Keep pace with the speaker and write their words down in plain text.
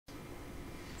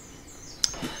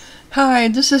Hi,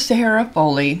 this is Sahara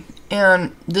Foley,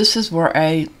 and this is where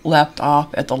I left off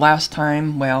at the last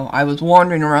time. Well, I was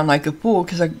wandering around like a fool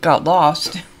because I got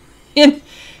lost in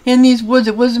these woods.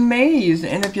 It was a maze,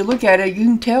 and if you look at it, you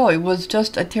can tell it was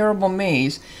just a terrible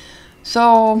maze.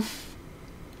 So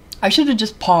I should have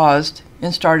just paused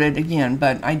and started again,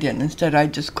 but I didn't. Instead, I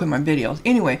just quit my videos.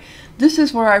 Anyway, this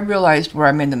is where I realized where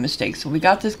I made the mistake. So we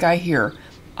got this guy here.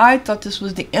 I thought this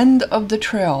was the end of the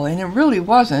trail, and it really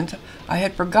wasn't. I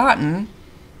had forgotten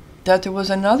that there was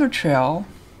another trail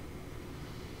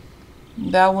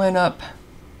that went up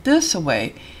this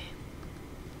way.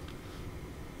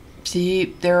 See,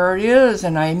 there it is,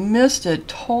 and I missed it,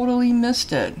 totally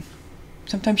missed it.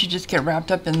 Sometimes you just get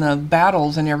wrapped up in the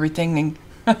battles and everything,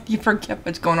 and you forget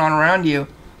what's going on around you.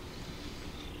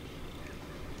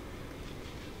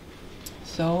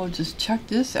 So just check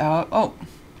this out. Oh.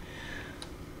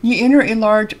 You enter a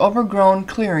large, overgrown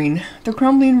clearing. The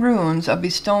crumbling ruins of a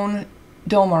stone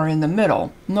dome are in the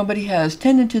middle. Nobody has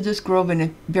tended to this grove in a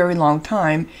very long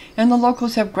time, and the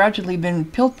locals have gradually been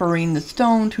pilfering the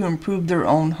stone to improve their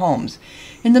own homes.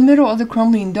 In the middle of the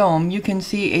crumbling dome, you can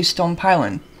see a stone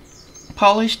pylon,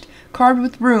 polished, carved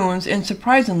with runes, and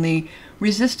surprisingly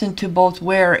resistant to both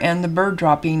wear and the bird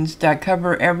droppings that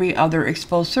cover every other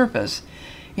exposed surface.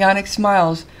 Yannick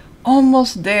smiles.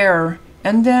 Almost there.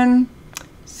 And then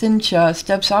Sincha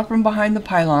steps out from behind the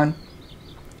pylon.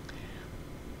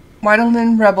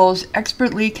 Wydelin rebels,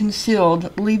 expertly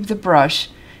concealed, leave the brush.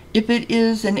 If it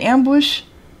is an ambush,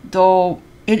 though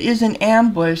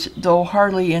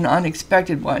hardly an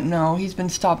unexpected one. No, he's been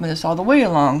stopping us all the way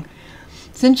along.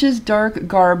 Sincha's dark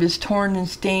garb is torn and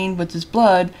stained with his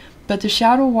blood, but the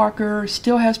Shadow Walker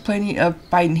still has plenty of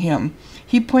fight in him.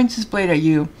 He points his blade at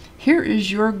you. Here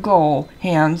is your goal,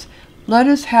 Hans. Let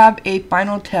us have a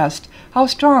final test. How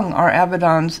strong are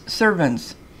Avadon's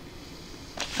servants?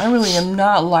 I really am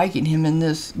not liking him in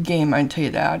this game, I can tell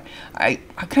you that. I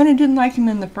kind of didn't like him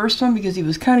in the first one because he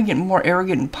was kind of getting more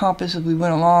arrogant and pompous as we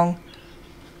went along.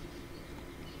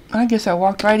 I guess I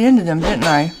walked right into them, didn't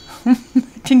I? I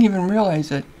didn't even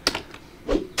realize it.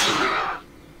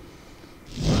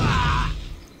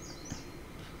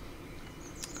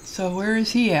 So where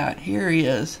is he at? Here he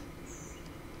is.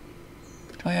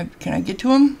 Can I get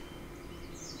to him?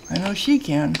 I know she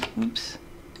can. Oops.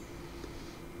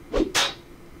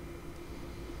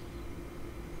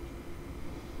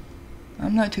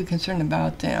 I'm not too concerned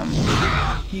about them.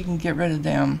 You can get rid of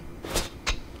them.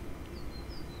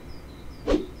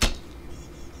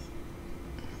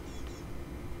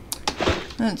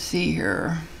 Let's see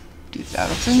here. Do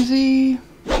Battle Frenzy.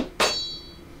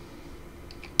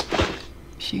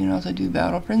 She can also do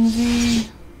Battle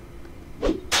Frenzy.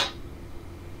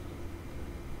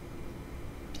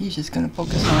 He's just going to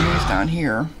focus on these down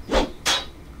here.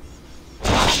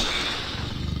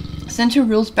 Sincha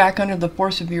reels back under the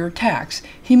force of your attacks.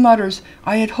 He mutters,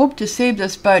 I had hoped to save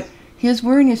this, but he is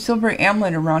wearing a silver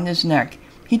amulet around his neck.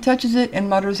 He touches it and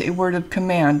mutters a word of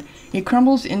command. It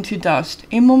crumbles into dust.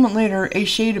 A moment later, a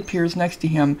shade appears next to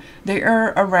him. The air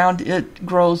around it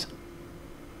grows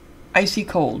icy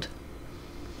cold.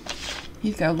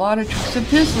 He's got a lot of tricks up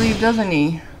his sleeve, doesn't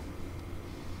he?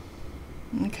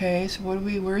 Okay, so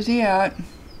where's he at?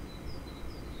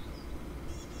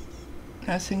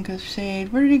 That's in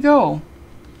Crusade. Where did he go?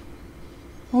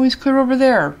 Oh, he's clear over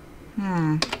there.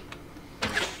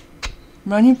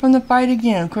 Running from the fight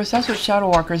again. Of course, that's what Shadow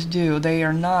Walkers do. They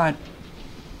are not...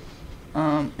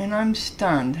 and I'm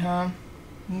stunned, huh?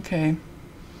 Okay.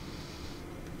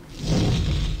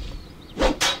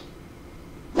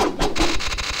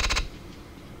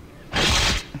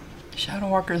 Shadow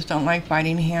Walkers don't like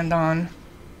fighting hand-on.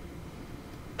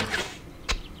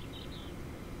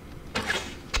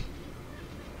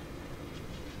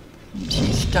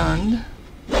 She's stunned.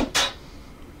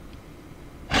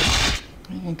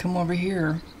 You can come over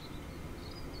here.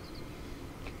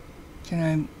 Can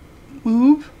I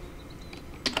move?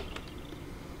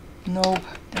 Nope.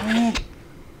 Darn it.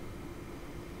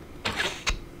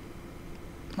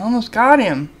 Almost got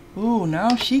him. Ooh,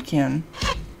 now she can.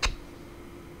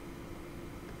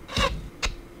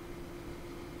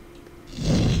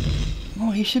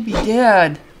 Oh, he should be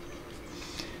dead.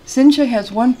 Sincha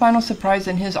has one final surprise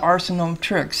in his arsenal of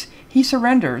tricks. He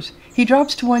surrenders. He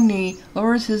drops to one knee,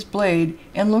 lowers his blade,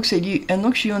 and looks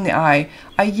you in the eye.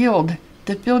 I yield.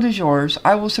 The field is yours.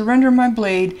 I will surrender my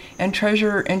blade and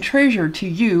treasure to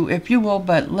you if you will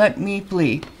but let me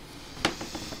flee.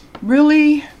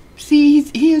 Really? See,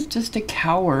 he is just a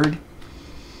coward.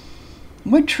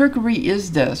 What trickery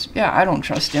is this? Yeah, I don't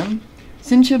trust him.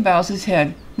 Sincha bows his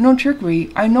head. No trickery.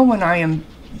 I know when I am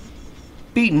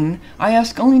beaten. I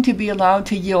ask only to be allowed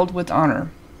to yield with honor.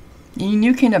 And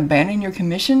you can abandon your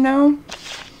commission now?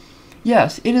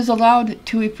 Yes, it is allowed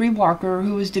to a free walker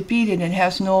who is defeated and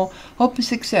has no hope of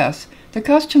success. The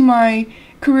cost to my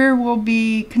career will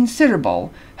be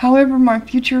considerable. However, my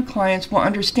future clients will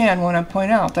understand when I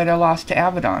point out that I lost to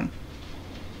Avadon.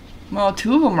 Well,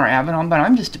 2 of them are Avadon, but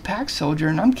I'm just a pack soldier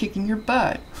and I'm kicking your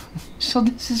butt. So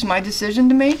this is my decision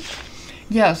to make?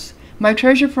 Yes, my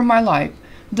treasure for my life.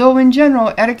 Though in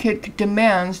general, etiquette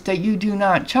demands that you do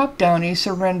not chop down a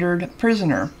surrendered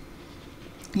prisoner.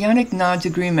 Yannick nods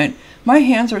agreement. My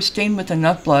hands are stained with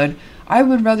enough blood. I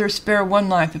would rather spare 1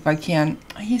 life if I can.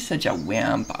 He's such a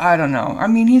wimp. I don't know. I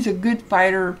mean, he's a good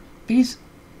fighter, but he's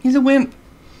a wimp.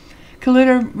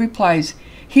 Kalita replies,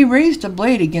 he raised a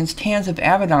blade against hands of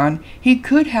Avadon. He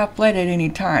could have fled at any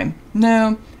time.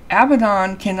 No,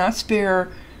 Avadon cannot spare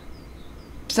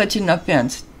such an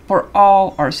offense for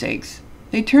all our sakes.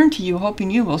 They turn to you,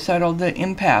 hoping you will settle the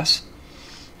impasse.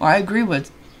 Well, I agree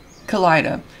with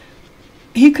Kalita.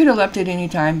 He could have left at any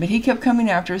time, but he kept coming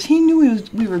after us. He knew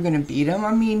we were going to beat him.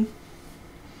 I mean,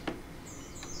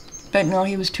 but no,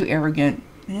 he was too arrogant.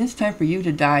 And it's time for you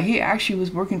to die. He actually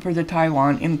was working for the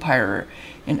Taiwan Empire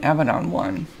in Avadon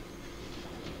 1.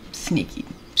 Sneaky.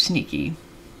 Sneaky.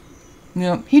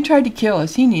 No, he tried to kill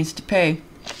us. He needs to pay.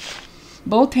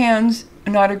 Both hands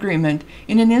nod agreement.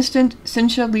 In an instant,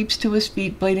 Sincha leaps to his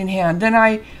feet, blade in hand. Then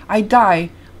I die,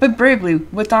 but bravely,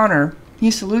 with honor. He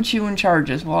salutes you and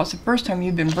charges. Well, it's the first time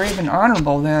you've been brave and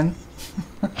honorable then.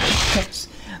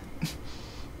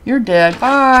 You're dead.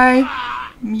 Bye.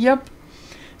 Yep.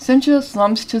 Sincha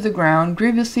slumps to the ground,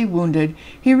 grievously wounded.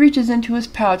 He reaches into his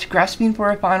pouch, grasping for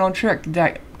a final trick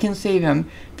that can save him.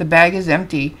 The bag is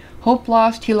empty. Hope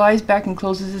lost, he lies back and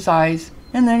closes his eyes.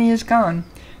 And then he is gone.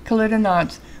 Kalita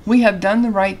nods. We have done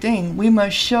the right thing. We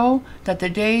must show that the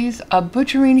days of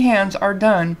butchering hands are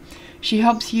done. She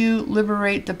helps you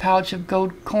liberate the pouch of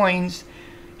gold coins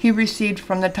he received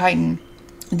from the Titan.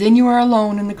 Then you are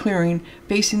alone in the clearing,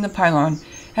 facing the pylon.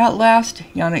 At last,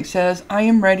 Yannick says, I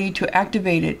am ready to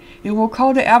activate it. It will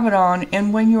call to Avadon,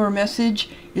 and when your message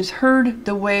is heard,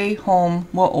 the way home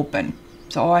will open.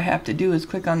 So all I have to do is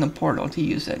click on the portal to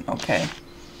use it. Okay.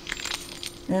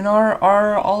 And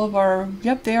all of our,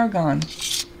 yep, they are gone.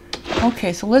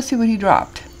 Okay, so let's see what he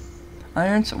dropped.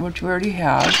 Irons, which we already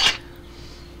have.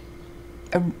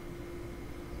 A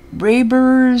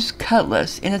Raber's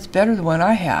Cutlass, and it's better than what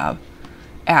I have.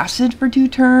 Acid for 2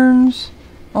 turns.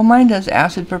 Well, mine does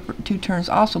acid for 2 turns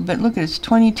also, but look, it's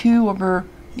 22 over...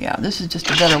 Yeah, this is just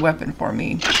a better weapon for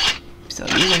me. So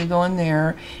you're going to go in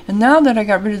there. And now that I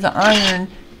got rid of the iron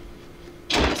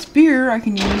spear, I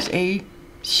can use a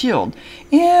shield.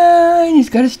 And he's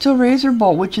got a steel razor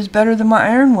bolt, which is better than my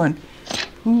iron one.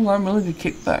 Ooh, I'm really going to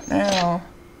kick butt now.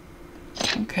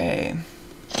 Okay.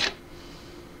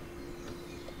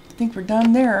 I think we're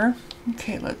done there.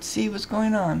 Okay, let's see what's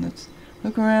going on. Let's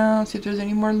look around, see if there's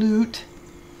any more loot.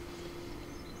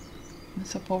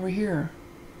 What's up over here?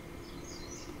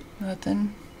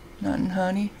 Nothing. Nothing,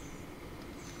 honey.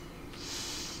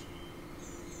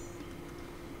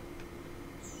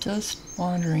 Just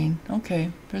wandering.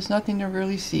 Okay, there's nothing to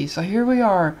really see. So here we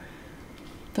are.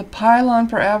 The pylon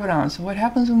for Avadon. So what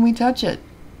happens when we touch it?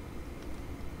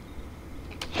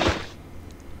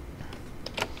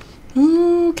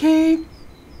 Okay.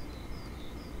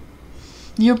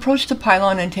 You approach the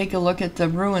pylon and take a look at the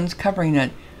ruins covering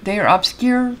it. They are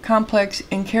obscure, complex,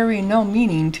 and carry no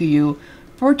meaning to you.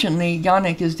 Fortunately,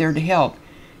 Yannick is there to help.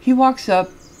 He walks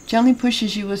up, gently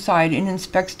pushes you aside, and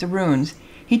inspects the ruins.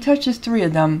 He touches 3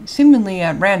 of them, seemingly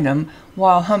at random,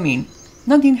 while humming.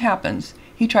 Nothing happens.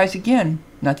 He tries again.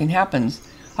 Nothing happens.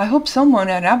 I hope someone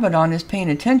at Avadon is paying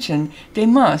attention. They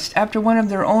must, after one of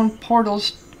their own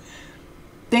portals...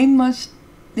 They must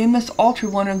alter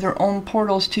one of their own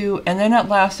portals too, and then at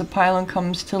last the pylon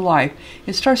comes to life.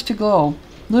 It starts to glow.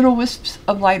 Little wisps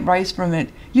of light rise from it.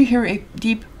 You hear a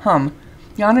deep hum.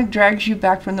 Yannick drags you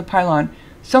back from the pylon.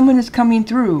 Someone is coming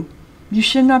through. You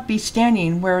should not be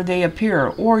standing where they appear,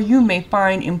 or you may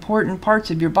find important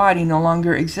parts of your body no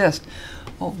longer exist.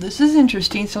 Well, this is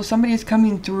interesting. So somebody is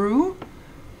coming through?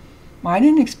 Well, I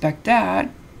didn't expect that.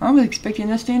 I was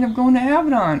expecting us to end up going to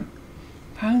Avadon.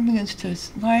 Pylon begins to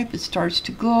life. It starts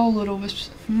to glow. Little wisps.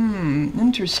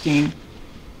 Interesting.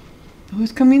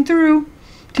 Who's coming through?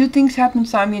 2 things happen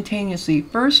simultaneously.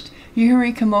 First, you hear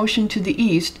a commotion to the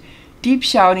east. Deep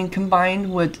shouting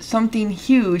combined with something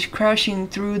huge crashing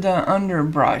through the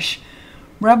underbrush.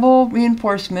 Rebel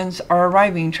reinforcements are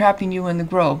arriving, trapping you in the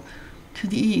grove. To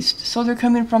the east. So they're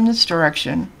coming from this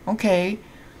direction. Okay.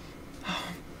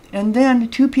 And then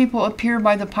 2 people appear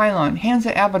by the pylon, hands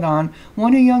at Avadon,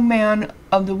 one a young man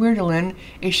of the Weirderland,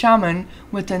 a shaman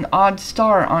with an odd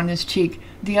star on his cheek,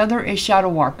 the other a shadow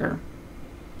walker.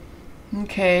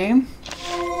 Okay.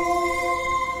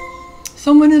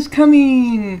 Someone is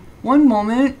coming! One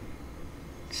moment.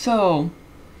 So,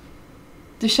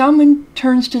 the shaman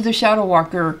turns to the shadow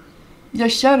walker.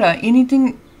 Yoshida,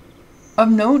 anything of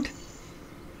note?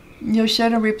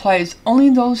 Yoshida replies, only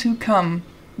those who come.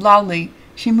 Loudly,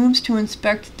 she moves to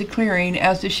inspect the clearing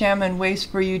as the shaman waits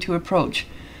for you to approach.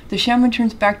 The shaman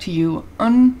turns back to you,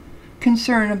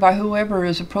 unconcerned about whoever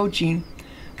is approaching.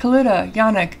 Kalita,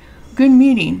 Yannick, good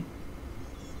meeting.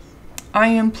 I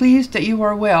am pleased that you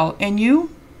are well. And you?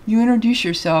 You introduce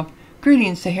yourself.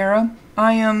 Greetings, Sahara.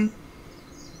 I am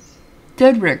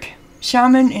Dedrick,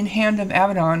 shaman in hand of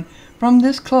Avadon. From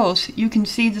this close, you can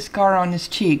see the scar on his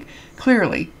cheek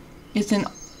clearly. It's an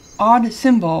odd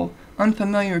symbol,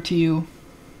 unfamiliar to you.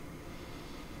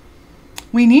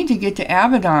 We need to get to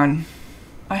Avadon.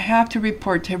 I have to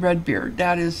report to Redbeard.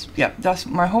 That's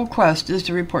my whole quest, is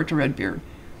to report to Redbeard.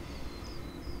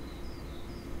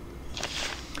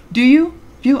 Do you?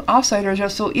 You outsiders are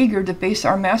so eager to face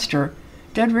our master.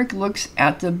 Dedrick looks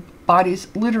at the bodies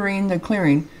littering the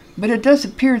clearing, but it does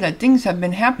appear that things have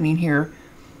been happening here.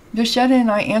 Yoshida and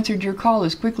I answered your call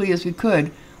as quickly as we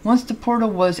could. Once the portal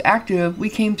was active, we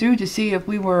came through to see if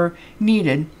we were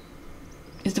needed.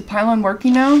 Is the pylon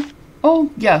working now?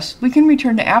 Oh, yes, we can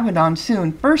return to Avadon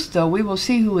soon. First, though, we will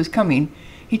see who is coming.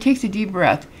 He takes a deep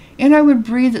breath. And I would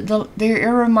breathe the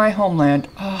air of my homeland.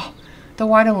 Oh, the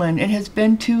Weirderland. It has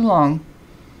been too long.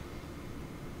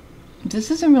 This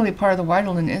isn't really part of the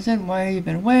Weirderland, is it? Why have you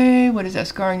been away? What is that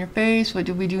scar on your face? What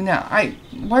do we do now?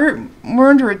 We're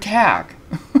under attack.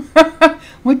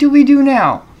 What do we do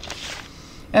now?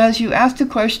 As you ask the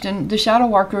question, the Shadow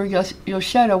Walker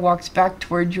Yoshida walks back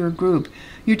toward your group.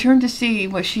 You turn to see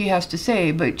what she has to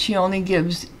say, but she only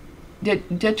gives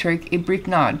Dietrich a brief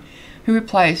nod. He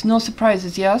replies, no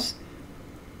surprises, yes?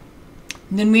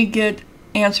 Then we get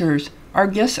answers. Our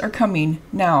guests are coming,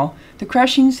 now. The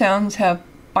crashing sounds have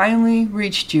finally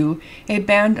reached you. A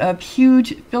band of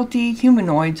huge, filthy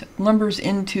humanoids lumbers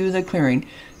into the clearing.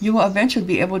 You will eventually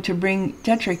be able to bring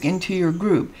Dietrich into your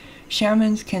group.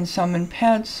 Shamans can summon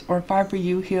pets or fight for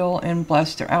you, heal and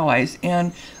bless their allies,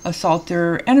 and assault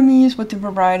their enemies with a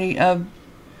variety of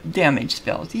damage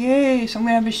spells. Yay, so I'm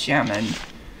going to have a shaman.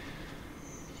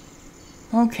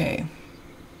 Okay.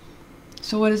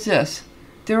 So what is this?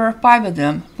 There are 5 of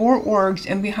them, 4 orcs,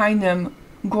 and behind them,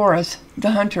 Gorus,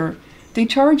 the hunter. They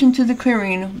charge into the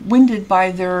clearing, winded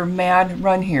by their mad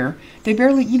run here. They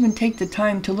barely even take the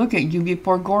time to look at you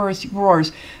before Gorus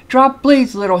roars, drop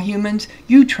blades, little humans!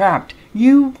 You trapped!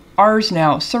 You ours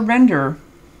now! Surrender!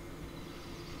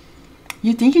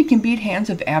 You think you can beat Hands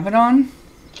of Avadon?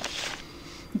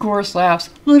 Gorus laughs.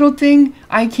 Little thing,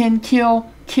 I can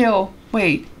kill.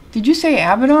 Wait, did you say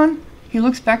Avadon? He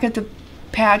looks back at the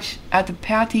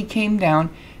path he came down.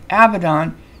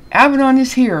 Avadon. Avadon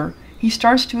is here. He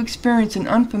starts to experience an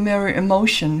unfamiliar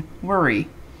emotion, worry.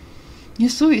 You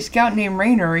slew a scout named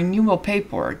Rainer and you will pay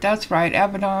for it. That's right,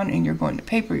 Avadon, and you're going to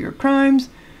pay for your crimes.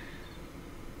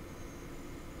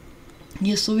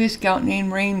 You slew a scout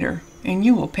named Rainer and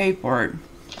you will pay for it.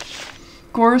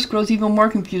 Gorus grows even more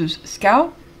confused.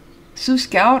 Scout? Sue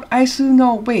Scout? I Sue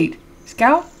no, wait.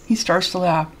 Scout? He starts to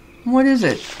laugh. What is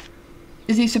it?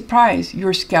 Is a surprise,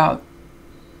 your scout.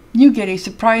 You get a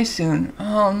surprise soon.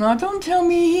 Oh no, don't tell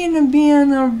me he ended up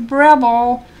being a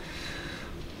rebel.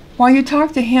 While you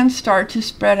talk, the hands start to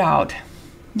spread out.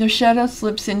 The shadow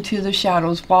slips into the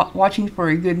shadows, watching for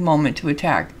a good moment to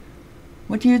attack.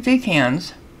 What do you think,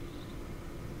 Hands?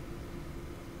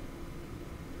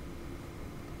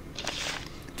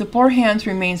 The 4 hands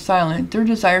remain silent. Their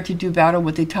desire to do battle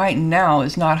with a titan now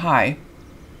is not high.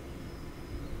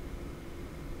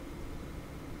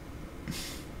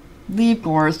 Leave,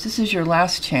 Gorus. This is your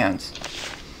last chance.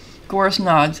 Gorus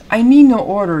nods. I need no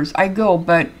orders. I go,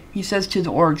 but, he says to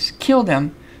the orcs, kill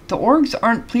them. The orcs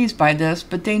aren't pleased by this,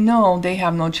 but they know they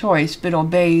have no choice but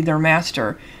obey their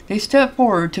master. They step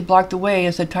forward to block the way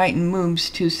as the titan moves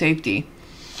to safety.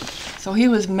 So he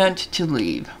was meant to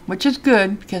leave, which is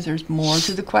good because there's more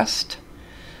to the quest.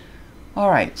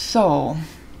 Alright, so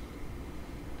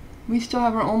we still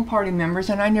have our own party members,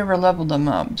 and I never leveled them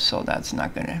up, so that's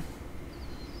not gonna...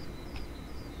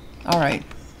 Alright.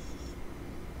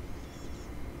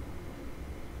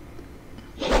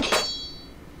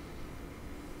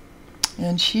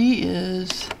 And she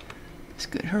is... Let's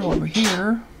get her over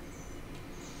here.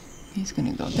 He's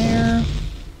gonna go there.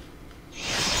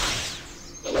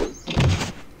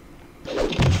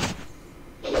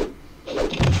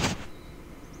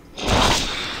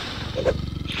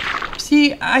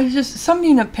 I just,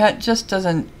 summoning a pet just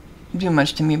doesn't do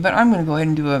much to me, but I'm going to go ahead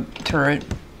and do a turret.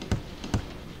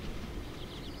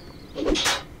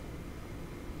 Let's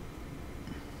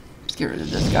get rid of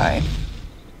this guy.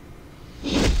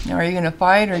 Now, are you going to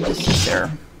fight or just sit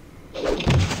there?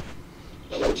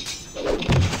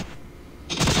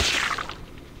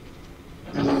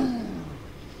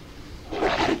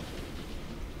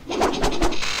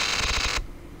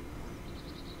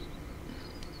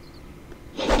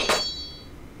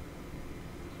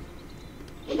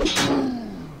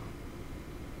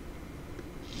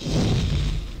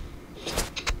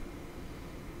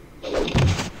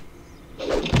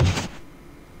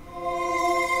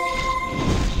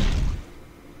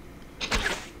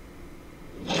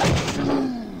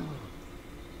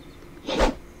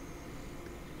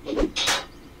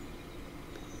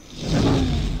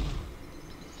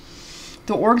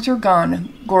 The orcs are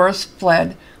gone. Goris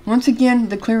fled. Once again,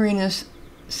 the clearing is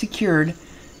secured.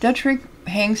 Detrick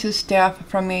hangs his staff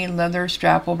from a leather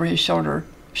strap over his shoulder.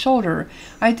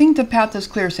 I think the path is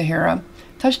clear, Sahara.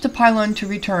 Touch the pylon to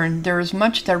return. There is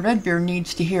much that Redbeard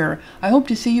needs to hear. I hope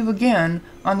to see you again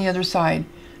on the other side.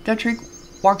 Detrick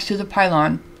walks to the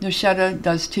pylon. Yoshida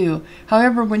does too.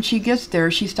 However, when she gets there,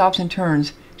 she stops and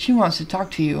turns. She wants to talk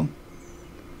to you.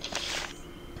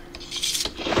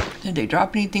 Did they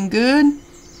drop anything good?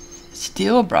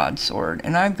 Steel broadsword.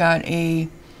 And I've got a...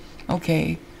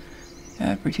 Okay.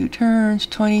 For 2 turns.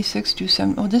 26 to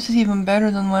 7. Oh, this is even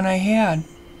better than one I had.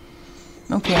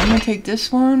 Okay, I'm going to take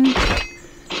this one.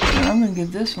 And I'm going to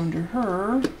give this one to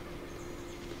her.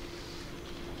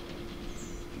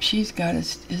 She's got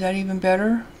it. Is that even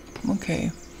better?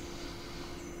 Okay.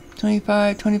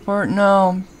 25, 24.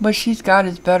 No. What she's got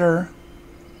is better.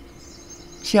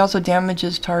 She also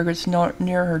damages targets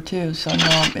near her too, so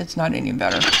no, it's not any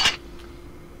better.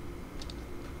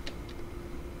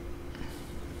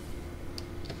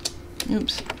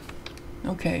 Oops.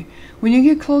 Okay. When you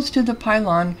get close to the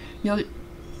pylon,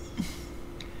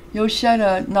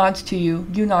 Yoshida nods to you.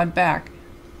 You nod back.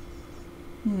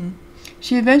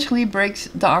 She eventually breaks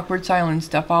the awkward silence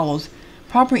that follows.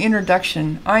 Proper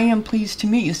introduction. I am pleased to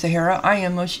meet you, Sahara. I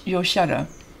am Yoshida.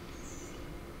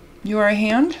 You are a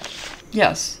hand?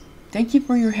 Yes. Thank you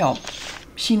for your help.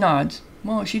 She nods.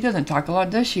 Well, she doesn't talk a lot,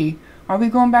 does she? Are we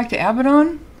going back to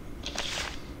Avadon?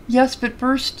 Yes, but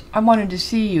first, I wanted to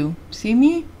see you. See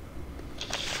me?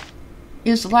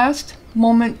 Is last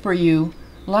moment for you.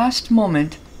 Last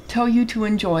moment. Tell you to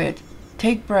enjoy it.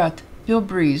 Take breath. Feel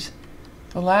breeze.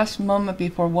 The last moment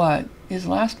before what? Is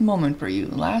last moment for you.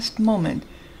 Last moment.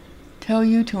 Tell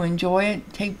you to enjoy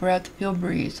it. Take breath. Feel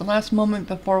breeze. The last moment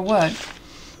before what?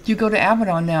 You go to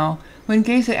Avadon now. When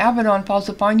gaze at Avadon falls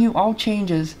upon you, all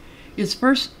changes. Is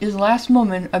last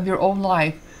moment of your old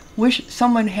life. Wish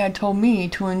someone had told me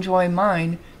to enjoy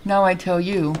mine. Now I tell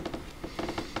you.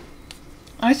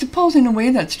 I suppose in a way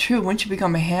that's true. Once you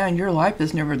become a hand, your life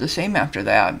is never the same after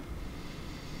that.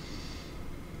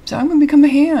 So I'm going to become a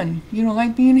hand. You don't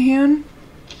like being a hand?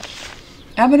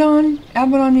 Avadon?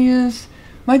 Avadon is...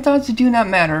 My thoughts do not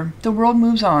matter. The world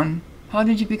moves on. How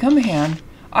did you become a hand?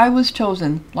 I was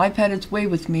chosen. Life had its way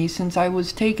with me since I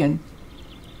was taken.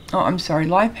 Oh, I'm sorry.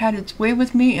 Life had its way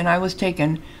with me and I was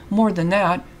taken. More than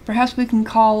that, perhaps we can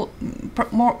talk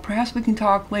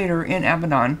later in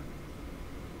Avadon.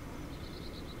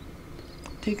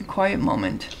 Take a quiet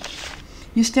moment.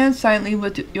 You stand silently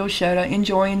with Yoshida,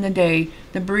 enjoying the day,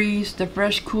 the breeze, the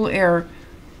fresh, cool air.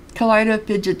 Kalida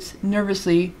fidgets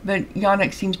nervously, but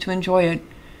Yannick seems to enjoy it.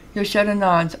 Yoshida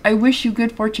nods. I wish you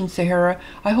good fortune, Sahara.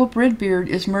 I hope Redbeard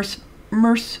is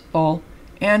merciful.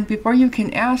 And before you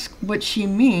can ask what she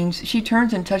means, she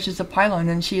turns and touches the pylon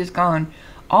and she is gone.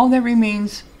 All that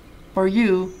remains is for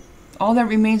you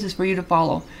to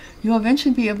follow. You'll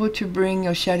eventually be able to bring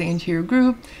Yoshida into your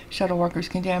group. Shadow walkers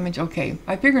can damage. Okay,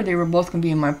 I figured they were both going to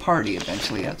be in my party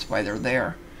eventually. That's why they're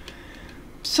there.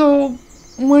 So,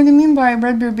 what do you mean by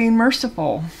Redbeard being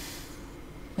merciful?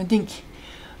 I think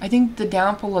the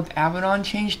downfall of Avadon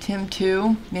changed him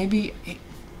too. Maybe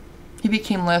he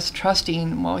became less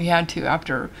trusting. Well, he had to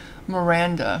after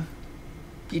Miranda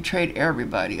betrayed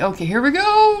everybody. Okay, here we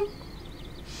go.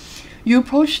 You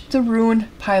approach the ruined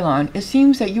pylon. It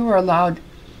senses that you are allowed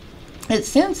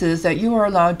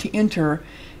to enter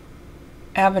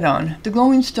Avadon. The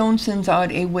glowing stone sends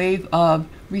out a wave of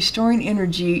restoring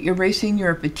energy, erasing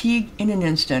your fatigue in an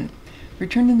instant.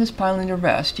 Return to this pylon to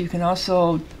rest. You can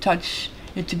also touch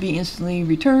it to be instantly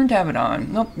returned to Avadon.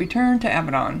 Nope, return to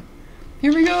Avadon.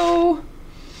 Here we go!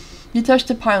 You touch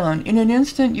the pylon. In an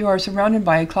instant, you are surrounded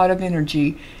by a cloud of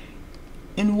energy.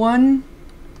 In one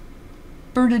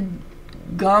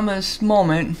vertigamous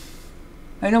moment,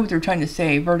 I know what they're trying to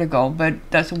say, vertigo, but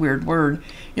that's a weird word.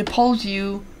 It pulls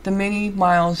you the many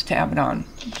miles to Avadon.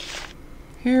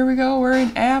 Here we go, we're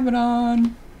in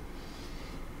Avadon.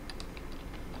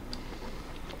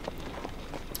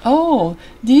 Oh,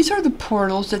 these are the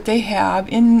portals that they have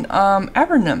in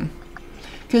Avadon.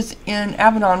 Because in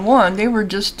Avadon 1, they were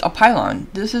just a pylon.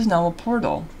 This is now a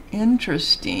portal.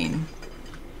 Interesting.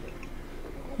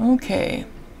 Okay.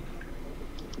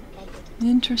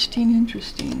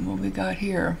 Interesting. What we got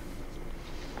here?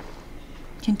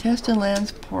 Contested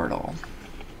Lands portal.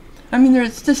 I mean,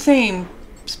 it's the same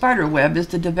spider web as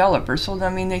the developer, so I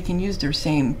mean, they can use their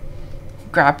same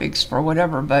graphics for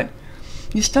whatever, but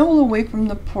you stumble away from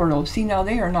the portal. See, now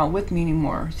they are not with me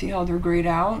anymore. See how they're grayed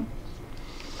out?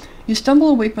 You stumble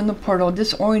away from the portal,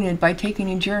 disoriented by taking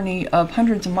a journey of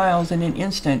hundreds of miles in an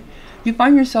instant. You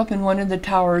find yourself in one of the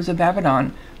towers of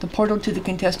Avadon. The portal to the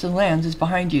Contested Lands is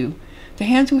behind you. The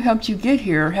hands who helped you get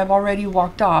here have already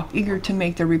walked off, eager to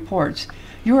make their reports.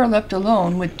 You are left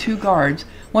alone with 2 guards.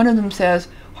 One of them says,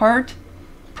 "Hart,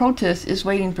 Protus is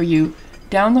waiting for you,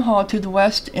 down the hall to the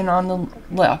west and on the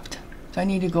left." So I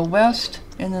need to go west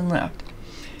and then left.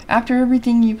 After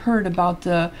everything you've heard about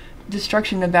the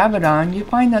destruction of Avadon, you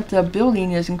find that the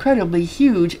building is incredibly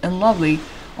huge and lovely.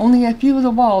 Only a few of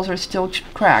the walls are still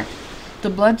cracked. The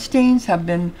bloodstains have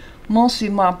been mostly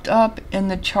mopped up,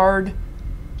 and the charred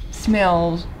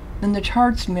smell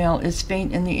is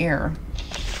faint in the air.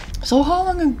 So how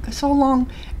long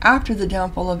after the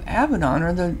downfall of Avadon,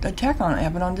 or the attack on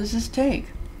Avadon, does this take?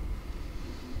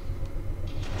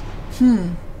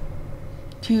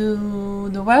 To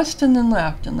the west and then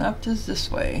left, and left is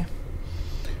this way.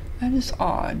 That is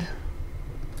odd.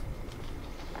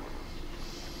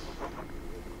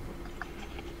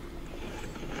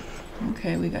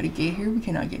 Okay, we got a gate here we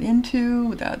cannot get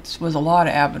into. That was a lot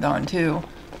of Avadon too.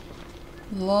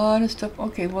 A lot of stuff.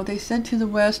 Okay, well they said to the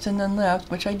west and then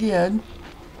left, which I did.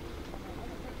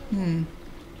 And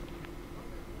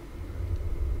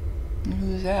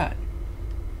who's that?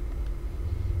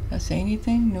 Does that say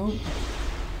anything? Nope.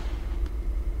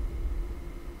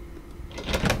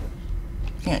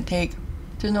 Can't take.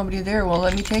 There's nobody there. Well,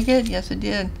 let me take it? Yes, it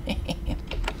did.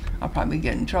 I'll probably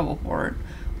get in trouble for it.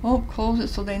 Oh, close it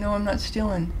so they know I'm not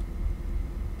stealing.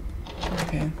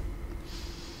 Okay.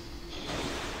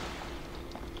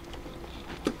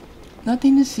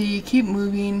 Nothing to see. Keep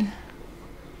moving.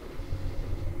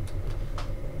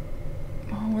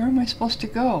 Oh, where am I supposed to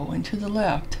go? And to the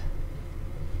left.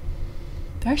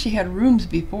 They actually had rooms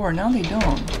before. Now they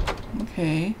don't.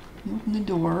 Okay. Open the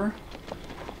door.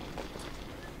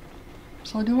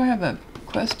 So do I have a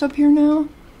quest up here now?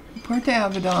 Report to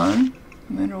Avadon.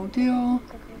 Mineral deal.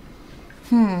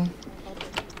 Oh.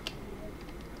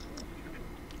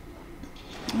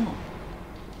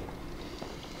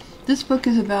 This book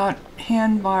is about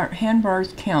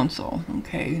Handbar's Council.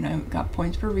 Okay, and I've got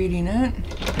points for reading it.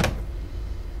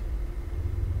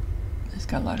 It's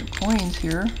got a lot of coins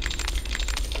here.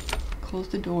 Close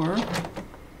the door.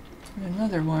 And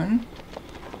another one.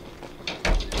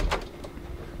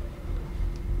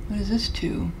 What is this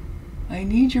to? I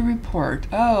need your report.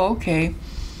 Oh, okay.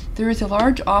 There is a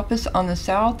large office on the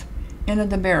south end of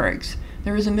the barracks.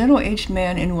 There is a middle-aged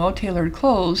man in well-tailored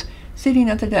clothes sitting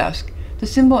at the desk. The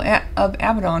symbol of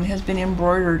Avadon has been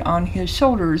embroidered on his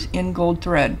shoulders in gold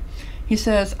thread. He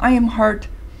says, "I am Hart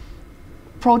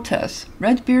Protus.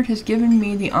 Redbeard has given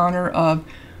me the honor of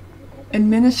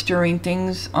administering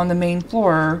things on the main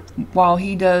floor while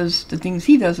he does the things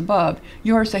he does above.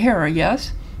 You are Sahara,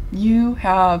 yes? You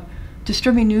have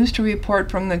disturbing news to report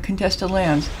from the Contested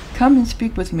Lands. Come and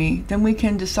speak with me, then we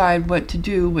can decide what to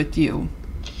do with you."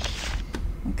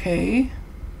 Okay.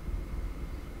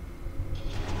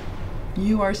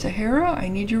 You are Sahara? I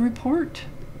need your report.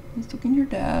 Let's look in your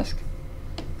desk.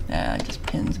 Just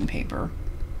pens and paper.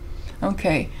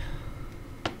 Okay.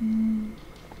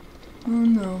 Oh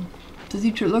no. Does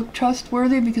he look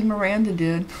trustworthy? Because Miranda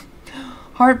did.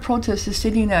 Hart Protus is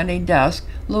sitting at a desk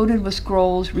loaded with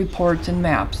scrolls, reports, and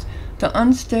maps. The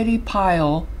unsteady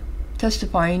pile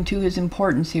testifying to his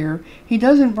importance here. He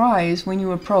doesn't rise when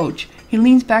you approach. He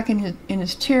leans back in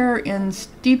his chair and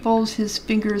steeples his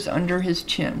fingers under his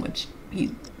chin, which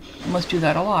he must do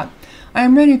that a lot. "I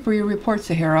am ready for your report,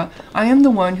 Sahara. I am the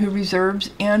one who receives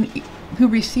and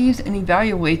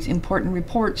evaluates important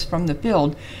reports from the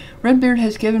field. Redbeard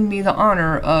has given me the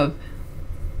honor of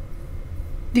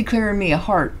declaring me a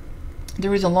Hart."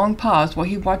 There is a long pause while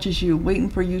he watches you, waiting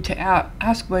for you to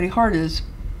ask what a Hart is.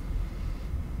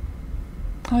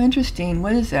 How interesting.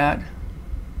 What is that?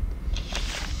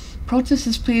 Protus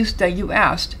is pleased that you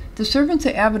asked. The servants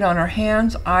of Avadon are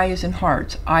hands, eyes, and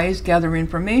hearts. Eyes gather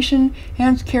information,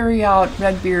 hands carry out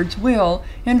Redbeard's will,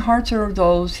 and hearts are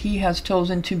those he has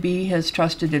chosen to be his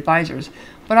trusted advisors.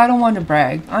 But I don't want to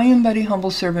brag. I am but a humble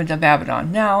servant of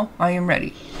Avadon. Now I am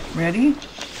ready. Ready?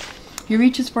 He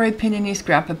reaches for a pen and a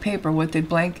scrap of paper with a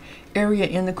blank area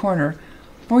in the corner.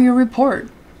 For your report.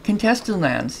 Contested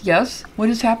lands. Yes? What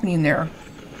is happening there?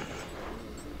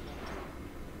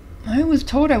 I was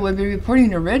told I would be reporting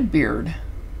to Redbeard.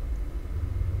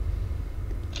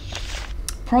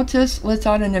 Protus lets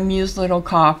out an amused little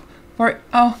cough. For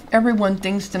everyone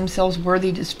thinks themselves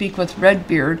worthy to speak with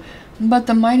Redbeard, but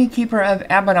the mighty keeper of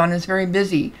Avadon is very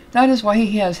busy. That is why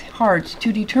he has hearts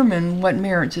to determine what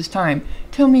merits his time.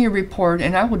 Tell me your report,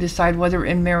 and I will decide whether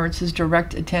it merits his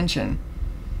direct attention.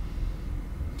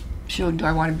 So, do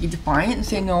I want to be defiant and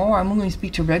say, no, I'm only going to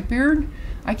speak to Redbeard?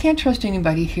 I can't trust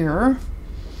anybody here.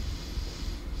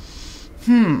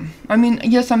 I mean,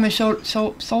 yes, I'm a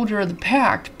soldier of the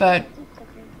Pact, but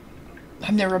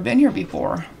I've never been here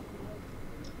before.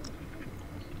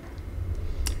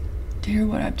 To hear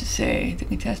what I have to say, the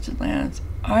contested lands.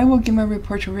 I will give my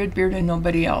report to Redbeard and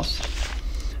nobody else.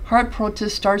 Heart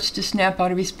Protus starts to snap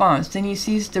out a response. Then he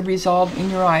sees the resolve in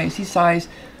your eyes. He sighs,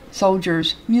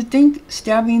 soldiers. You think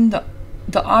stabbing the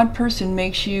odd person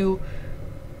makes you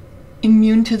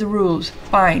immune to the rules.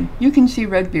 Fine, you can see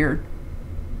Redbeard.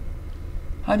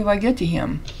 How do I get to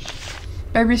him?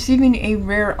 By receiving a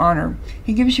rare honor.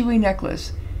 He gives you a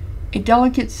necklace. A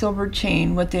delicate silver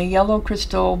chain with a yellow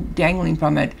crystal dangling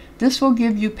from it. This will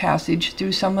give you passage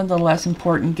through some of the less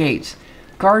important gates.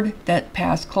 Guard that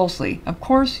pass closely. Of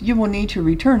course, you will need to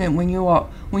return it when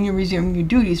you resume your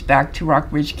duties back to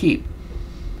Rockridge Keep.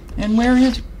 And where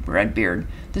is Redbeard?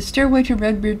 The stairway to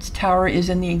Redbeard's tower is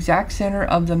in the exact center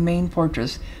of the main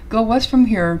fortress. Go west from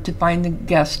here to find the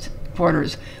guest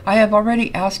quarters. I have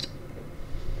already asked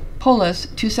Protus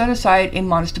to set aside a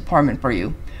modest apartment for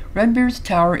you. Redbeard's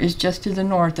tower is just to the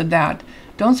north of that.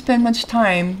 Don't spend much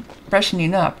time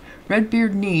freshening up.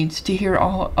 Redbeard needs to hear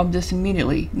all of this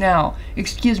immediately. Now,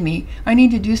 excuse me, I need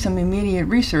to do some immediate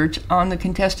research on the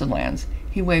contested lands.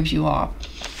 He waves you off.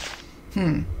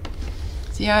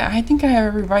 See, I think I have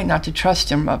every right not to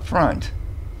trust him up front.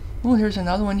 Oh, here's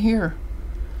another one here.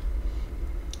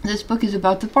 This book is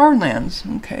about the Farlands.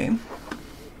 Okay.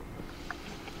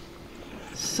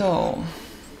 So,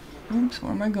 oops,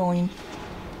 where am I going?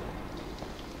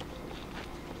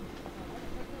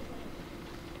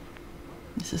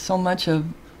 This is so much of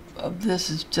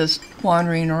this is just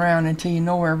wandering around until you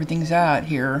know where everything's at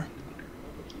here.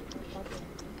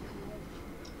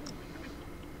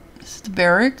 This is the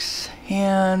barracks,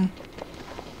 and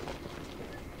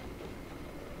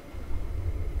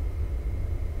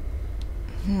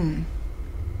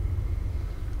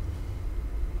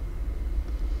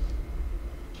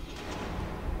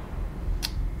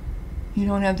you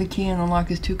don't have the key, and the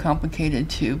lock is too complicated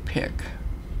to pick.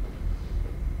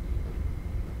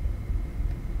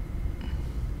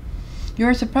 You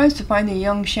are surprised to find the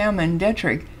young shaman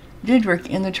Didrik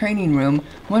in the training room.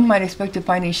 One might expect to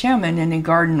find a shaman in a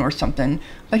garden or something,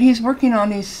 but he's working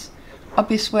on up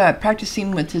his sweat,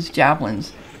 practicing with his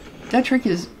javelins. Didrik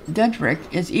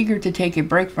is eager to take a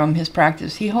break from his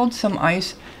practice. He holds some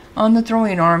ice on the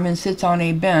throwing arm and sits on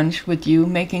a bench with you,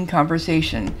 making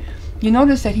conversation. You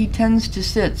notice that he tends to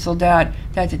sit so that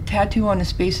the tattoo on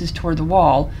his face is toward the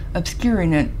wall,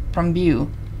 obscuring it from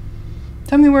view.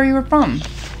 Tell me where you were from.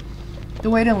 The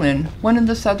Avadon, one of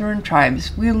the southern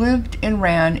tribes. We lived and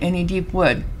ran in a deep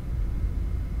wood.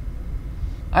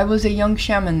 I was a young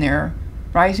shaman there,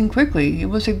 rising quickly. It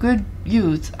was a good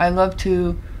youth. I love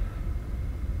to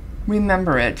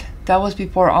remember it. That was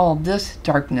before all of this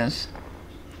darkness.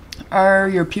 Are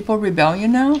your people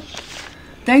rebellion now?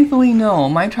 Thankfully, no.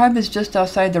 My tribe is just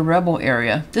outside the rebel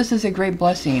area. This is a great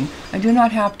blessing. I do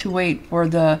not have to wait for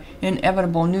the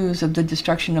inevitable news of the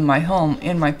destruction of my home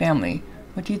and my family.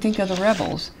 What do you think of the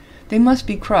rebels? They must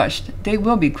be crushed. They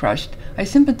will be crushed. I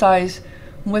sympathize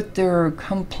with their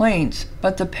complaints,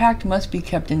 but the pact must be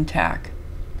kept intact.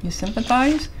 You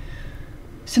sympathize?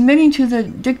 Submitting to the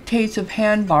dictates of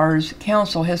Hanbar's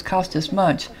council has cost us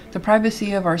much. The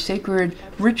privacy of our sacred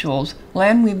rituals,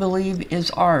 land we believe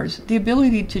is ours, the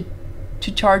ability to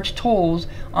charge tolls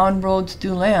on roads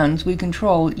through lands we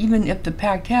control, even if the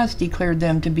pact has declared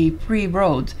them to be free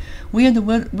roads. We of the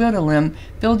Avadon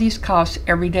bill these costs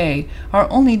every day. Our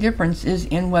only difference is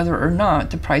in whether or not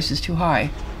the price is too high.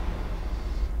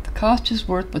 The cost is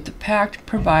worth what the pact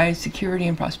provides, security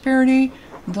and prosperity.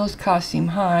 Those costs seem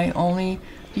high, only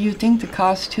do you think the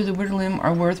costs to the Avadon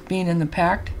are worth being in the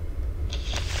pact?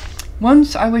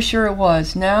 Once I was sure it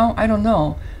was. Now, I don't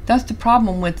know. That's the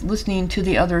problem with listening to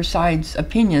the other side's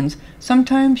opinions.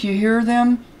 Sometimes you hear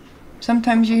them,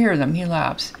 sometimes you hear them. He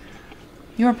laughs.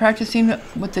 You are practicing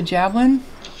with the javelin?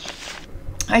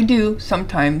 I do,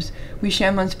 sometimes. We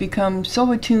shamans become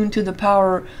so attuned to the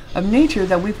power of nature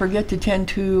that we forget to tend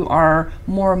to our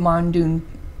more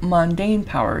mundane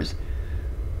powers.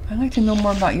 I'd like to know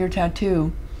more about your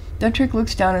tattoo. Detrick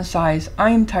looks down and sighs.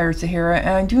 I am tired, Sahara, and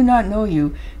I do not know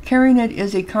you. Carrying it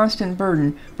is a constant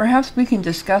burden. Perhaps we can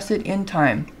discuss it in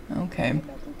time. Okay.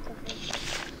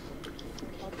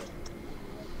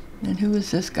 And who is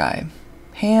this guy?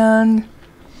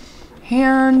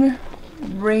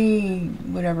 Ray,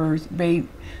 whatever, Ray.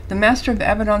 The master of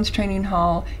Avadon's training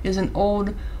hall is an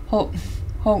old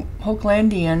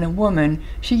Hochlandian woman.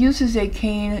 She uses a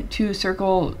cane to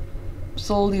circle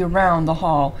slowly around the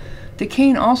hall. The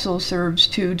cane also serves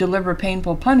to deliver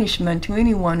painful punishment to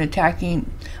anyone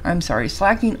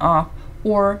slacking off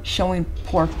or showing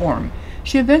poor form.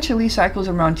 She eventually cycles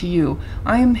around to you.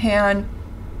 I am Han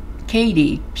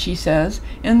Katie, she says,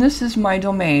 and this is my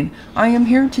domain. I am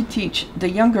here to teach the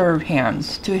younger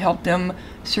hands to help them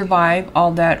survive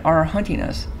all that are hunting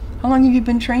us. How long have you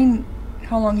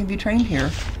trained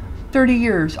here? 30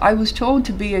 years. I was told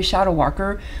to be a shadow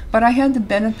walker, but I had the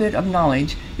benefit of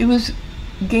knowledge. It was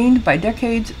gained by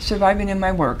decades surviving in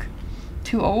my work.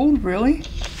 Too old, really?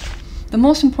 The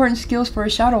most important skills for a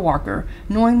shadow walker,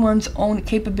 knowing one's own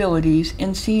capabilities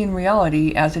and seeing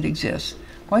reality as it exists.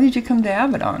 Why did you come to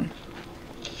Avadon?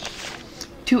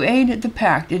 To aid the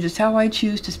pact. It is how I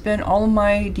choose to spend all of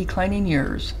my declining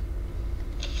years.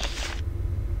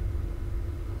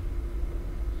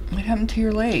 What happened to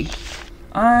your leg?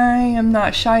 I am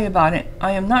not shy about it.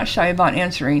 I am not shy about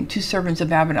answering to servants of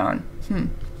Avadon.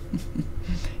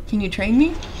 Can you train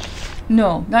me?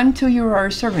 No, not until you are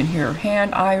a servant here,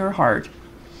 hand, eye, or heart.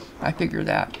 I figure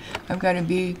that. I've got to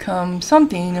become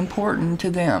something important to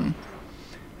them.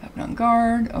 Avadon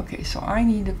guard. Okay, so I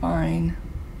need to find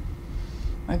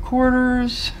my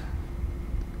quarters.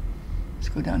 Let's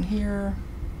go down here.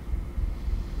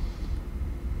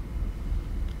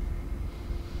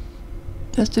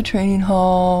 That's the training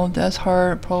hall. That's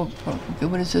heart. What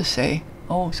does this say?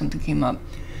 Oh, something came up.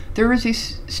 There is a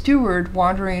steward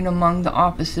wandering among the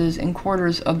offices and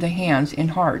quarters of the hands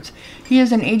and hearts. He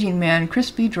is an aging man,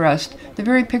 crisply dressed, the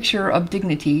very picture of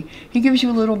dignity. He gives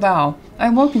you a little bow. I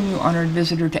welcome you, honored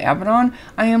visitor to Avadon.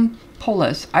 I am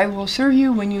Polis. I will serve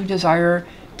you when you desire,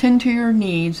 tend to your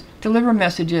needs, deliver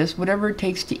messages, whatever it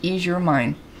takes to ease your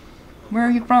mind. Where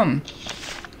are you from?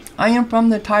 I am from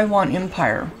the Taiwan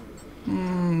Empire.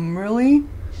 Really?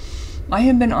 I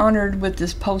have been honored with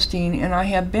this posting, and I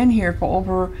have been here for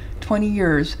over 20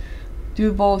 years,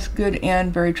 through both good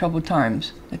and very troubled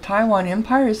times. The Taiwan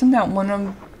Empire, isn't that one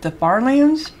of the far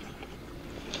lands?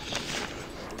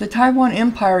 The Taiwan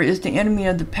Empire is the enemy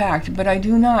of the pact, but I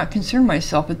do not concern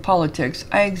myself with politics.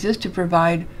 I exist to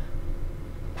provide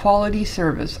quality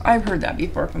service. I've heard that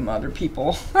before from other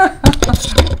people.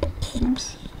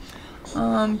 Oops.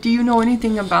 Do you know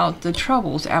anything about the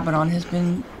troubles Avadon has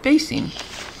been facing?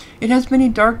 It has been a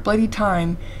dark, bloody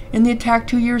time. In the attack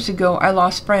 2 years ago, I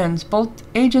lost friends, both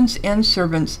agents and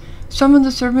servants. Some of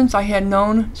the servants I had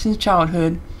known since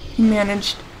childhood. He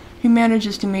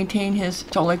manages to maintain his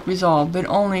stoic resolve, but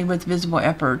only with visible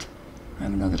effort. I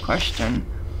have another question.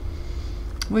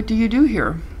 What do you do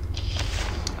here?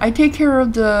 I take care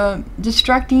of the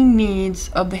distracting needs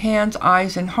of the hands,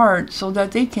 eyes, and heart so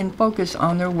that they can focus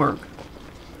on their work.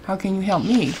 How can you help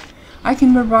me? I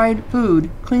can provide food,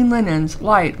 clean linens,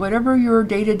 light, whatever your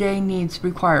day-to-day needs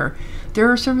require.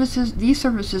 These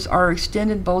services are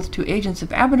extended both to agents of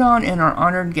Avadon and our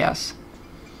honored guests.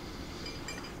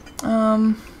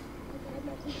 Well,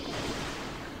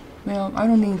 I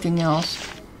don't need anything else.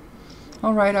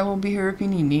 Alright, I will be here if you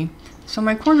need me. So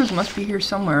my quarters must be here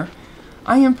somewhere.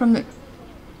 I am from the...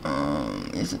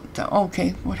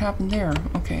 okay, what happened there?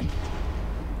 Okay.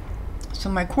 So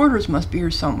my quarters must be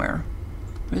here somewhere.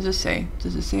 What does it say?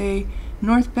 Does it say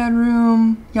North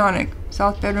Bedroom, Yannick,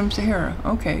 South Bedroom, Sahara?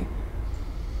 Okay.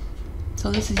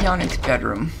 So this is Yannick's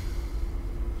bedroom.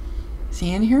 Is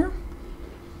he in here?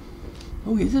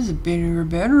 Oh, this is a bigger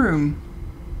bedroom.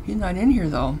 He's not in here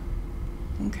though.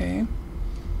 Okay.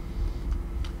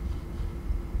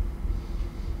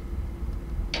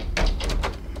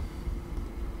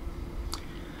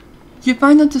 You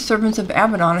find that the servants of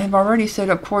Avadon have already set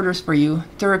up quarters for you.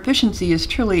 Their efficiency is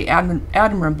truly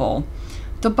admirable.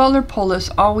 The butler Polis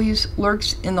always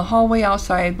lurks in the hallway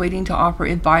outside, waiting to offer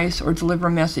advice or deliver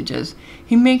messages.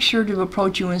 He makes sure to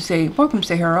approach you and say, "Welcome,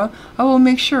 Sahara. I will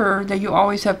make sure that you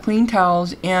always have clean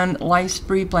towels and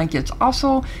lice-free blankets.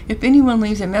 Also, if anyone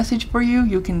leaves a message for you,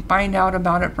 you can find out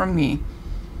about it from me."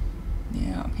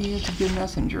 Yeah, he is a good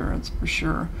messenger, that's for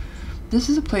sure. This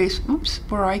is a place,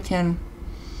 where I can...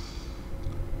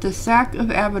 The Sack of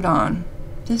Avadon.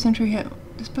 This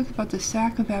book about the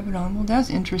Sack of Avadon. Well, that's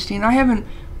interesting. I haven't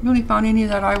really found any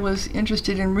that I was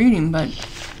interested in reading, but...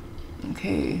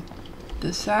 Okay.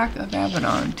 The Sack of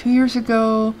Avadon. 2 years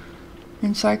ago,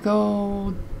 in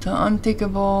Psycho, the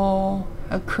unthinkable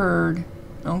occurred.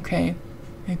 Okay.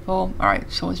 April.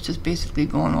 Alright, so it's just basically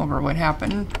going over what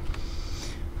happened.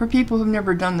 For people who've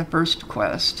never done the first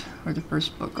quest, or the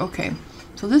first book. Okay.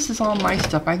 So this is all my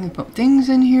stuff. I can put things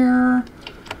in here.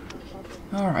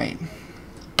 Alright.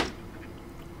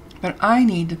 But I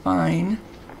need to find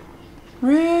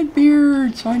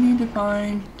Redbeard. So I need to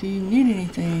find, do you need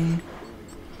anything?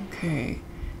 Okay.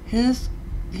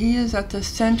 He is at the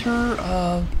center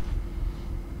of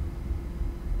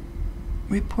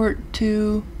report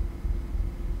to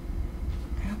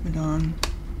Avadon.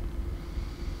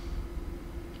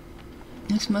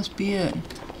 This must be it.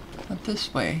 Up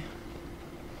this way.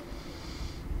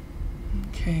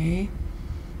 Okay.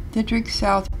 Dietrich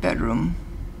South bedroom.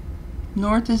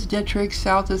 North is Dietrich,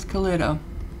 south is Kalida.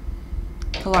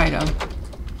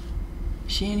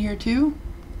 Is she in here too?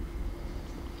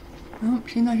 Nope,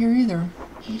 she's not here either.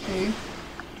 Okay.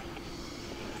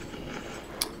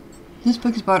 This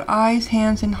book is about eyes,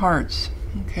 hands, and hearts.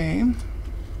 Okay.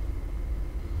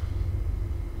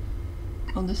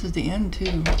 Oh, this is the end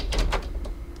too.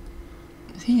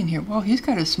 Is he in here? Well, he's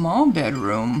got a small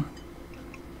bedroom.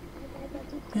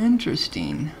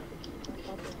 Interesting.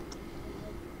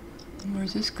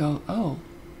 Where's this go? Oh,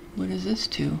 what is this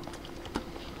to?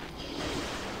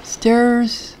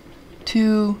 Stairs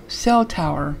to cell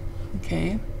tower.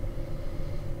 Okay.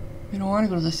 We don't want to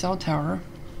go to the cell tower.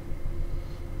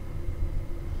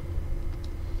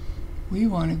 We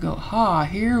want to go...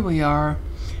 here we are.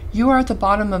 You are at the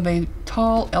bottom of a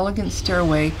tall, elegant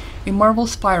stairway, a marble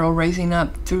spiral raising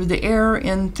up through the air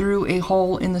and through a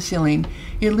hole in the ceiling.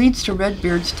 It leads to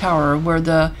Redbeard's tower, where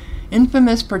the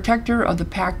infamous protector of the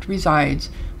Pact resides.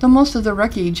 Though most of the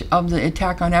wreckage of the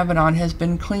attack on Avadon has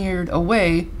been cleared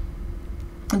away,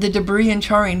 the debris and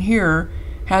charring here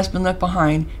has been left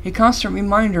behind, a constant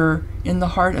reminder in the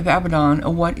heart of Avadon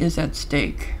of what is at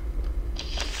stake.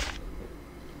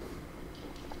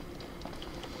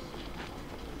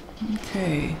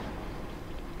 Okay.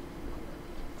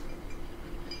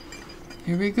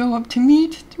 Here we go, up to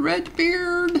meet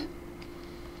Redbeard.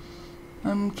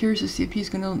 I'm curious to see if he's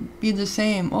going to be the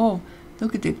same. Oh,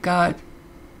 look at, they've got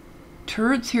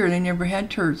turrets here. They never had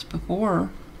turrets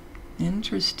before.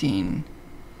 Interesting.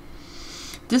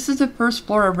 This is the first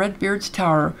floor of Redbeard's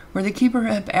tower, where the keeper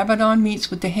of Avadon meets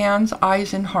with the hands,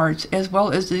 eyes, and hearts, as well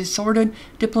as the assorted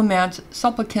diplomats,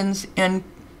 supplicants, and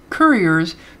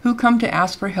couriers who come to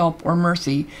ask for help or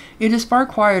mercy. It is far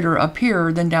quieter up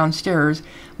here than downstairs.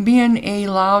 Being a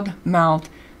loud mouth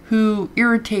who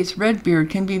irritates Redbeard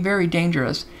can be very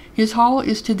dangerous. His hall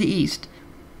is to the east.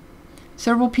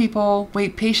 Several people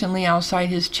wait patiently outside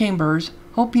his chambers,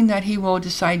 hoping that he will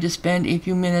decide to spend a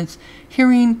few minutes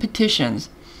hearing petitions.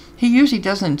 He usually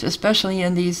doesn't, especially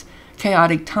in these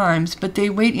chaotic times, but they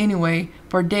wait anyway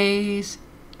for day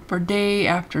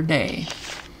after day.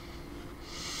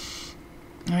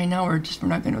 Alright, now we're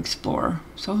not going to explore.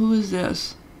 So who is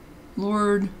this?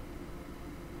 Lord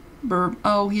Burb.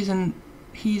 Oh,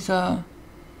 he's a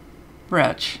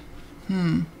Wretch.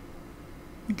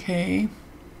 Okay.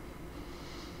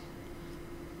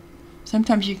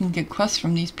 Sometimes you can get quests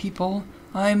from these people.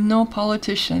 I'm no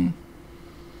politician.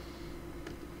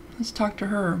 Let's talk to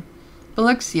her.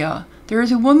 Alexia, there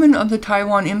is a woman of the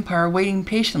Taiwan Empire waiting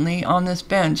patiently on this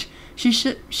bench.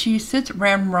 She sits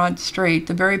ramrod straight,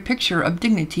 the very picture of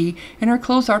dignity, and her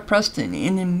clothes are pressed and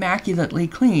immaculately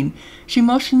clean. She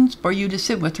motions for you to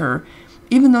sit with her.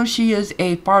 Even though she is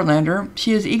a Farlander,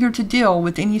 she is eager to deal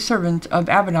with any servant of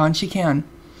Avadon she can.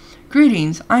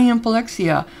 Greetings, I am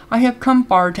Alexia. I have come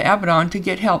far to Avadon to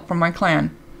get help from my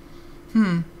clan.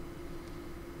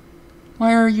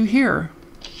 Why are you here?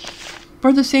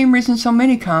 For the same reason so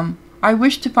many come. I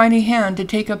wish to find a hand to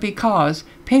take up a cause.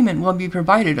 Payment will be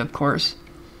provided, of course.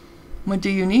 What do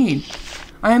you need?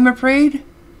 I am afraid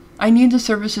I need the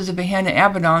services of a hand at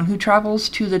Avadon who travels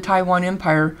to the Taiwan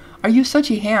Empire. Are you such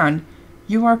a hand?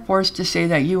 You are forced to say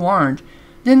that you aren't.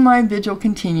 Then my vigil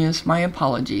continues. My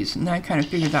apologies. And I kind of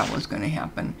figured that was going to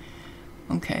happen.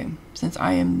 Okay, since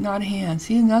I am not a hand.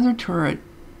 See, another turret.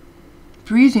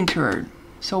 Freezing turret.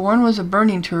 So one was a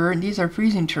burning turret, and these are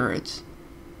freezing turrets.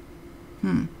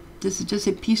 This is just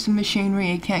a piece of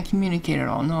machinery. It can't communicate at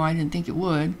all. No, I didn't think it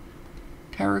would.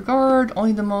 Tower guard.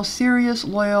 Only the most serious,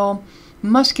 loyal,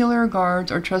 muscular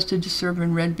guards are trusted to serve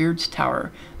in Redbeard's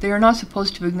tower. They are not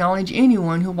supposed to acknowledge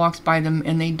anyone who walks by them,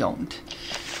 and they don't.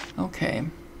 Okay.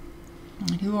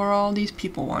 And who are all these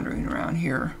people wandering around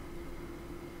here?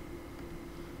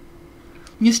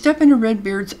 You step into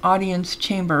Redbeard's audience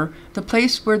chamber, the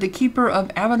place where the keeper of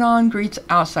Avadon greets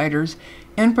outsiders,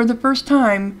 and for the first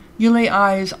time, you lay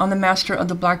eyes on the master of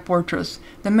the Black Fortress,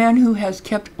 the man who has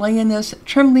kept Leonis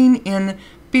trembling in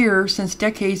fear since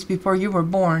decades before you were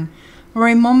born. For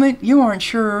a moment, you aren't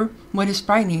sure what is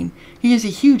frightening. He is a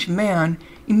huge man,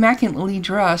 immaculately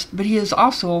dressed, but he is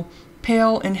also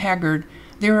pale and haggard.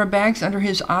 There are bags under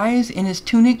his eyes, and his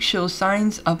tunic shows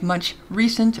signs of much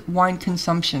recent wine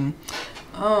consumption.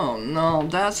 Oh no,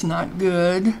 that's not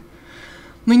good.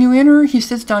 When you enter, he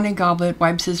sits down a goblet,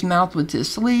 wipes his mouth with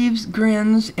his sleeves,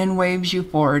 grins, and waves you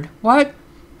forward. What?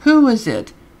 Who is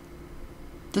it?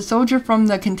 The soldier from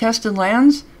the contested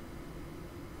lands?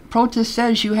 Protus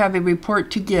says you have a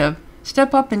report to give.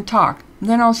 Step up and talk,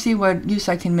 then I'll see what use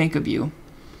I can make of you.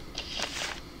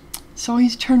 So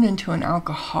he's turned into an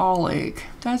alcoholic.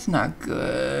 That's not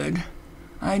good.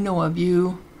 I know of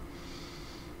you.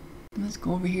 Let's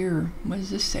go over here. What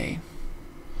does this say?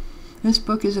 This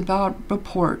book is about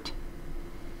report.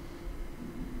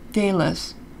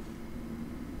 Dalus.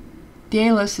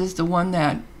 Dalus is the one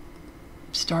that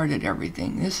started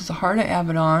everything. This is the heart of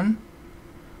Avadon.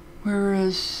 Where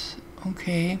is...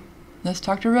 Okay. Let's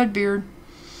talk to Redbeard.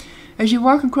 As you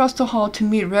walk across the hall to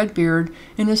meet Redbeard,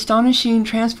 an astonishing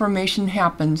transformation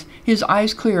happens. His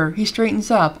eyes clear. He straightens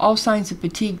up. All signs of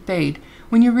fatigue fade.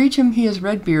 When you reach him, he is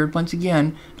Redbeard once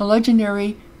again, the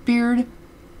legendary Beard,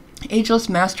 ageless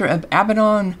master of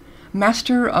Avadon,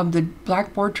 master of the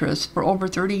Black Fortress for over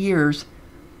 30 years.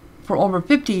 For over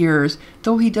 50 years,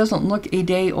 though he doesn't look a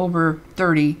day over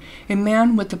 30. A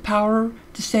man with the power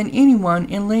to send anyone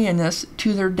in Leonis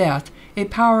to their death. A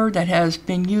power that has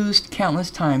been used countless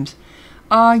times.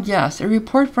 Ah, yes, a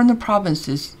report from the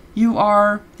provinces. You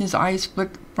are... His eyes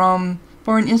flicked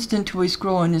for an instant to a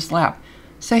scroll in his lap.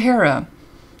 Sahara.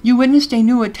 You witnessed a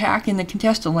new attack in the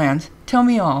contested lands. Tell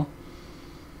me all.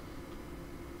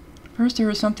 First, there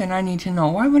is something I need to know.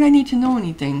 Why would I need to know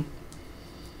anything?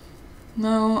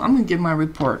 No, I'm going to give my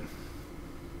report.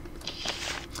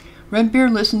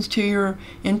 Redbeard listens to your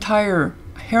entire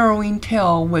harrowing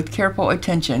tale with careful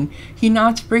attention. He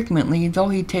nods frequently, though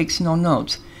he takes no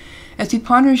notes. As he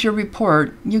ponders your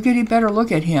report, you get a better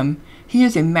look at him. He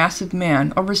is a massive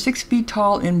man, over 6 feet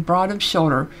tall and broad of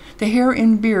shoulder. The hair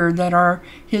and beard that are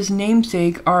his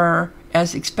namesake are,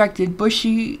 as expected,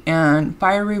 bushy and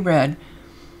fiery red.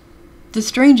 The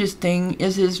strangest thing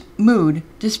is his mood.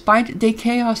 Despite the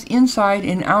chaos inside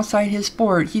and outside his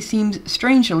fort, he seems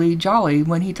strangely jolly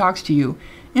when he talks to you.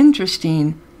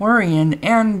 Interesting, worrying,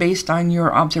 and, based on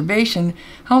your observation,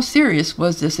 how serious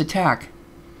was this attack?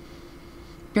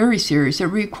 Very serious. It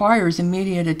requires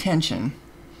immediate attention.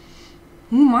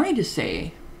 Who am I to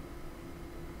say?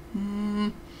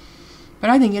 But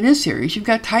I think it is serious. You've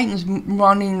got Titans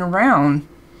running around.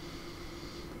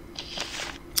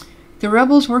 The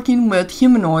rebels working with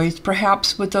humanoids,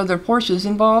 perhaps with other forces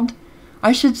involved?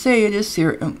 I should say it is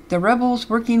serious. The rebels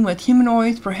working with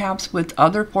humanoids, perhaps with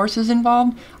other forces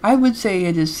involved? I would say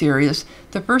it is serious.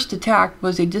 The first attack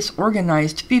was a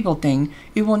disorganized, feeble thing.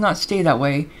 It will not stay that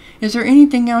way. Is there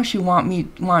anything else you want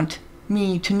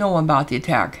me to know about the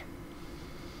attack?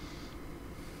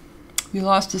 We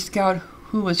lost a scout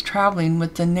who was traveling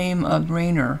with the name of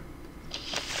Rainer.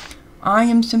 I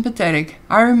am sympathetic.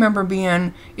 I remember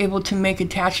being able to make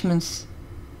attachments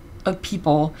of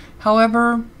people.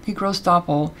 However, he grows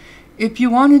thoughtful. If you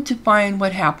wanted to find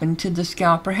what happened to the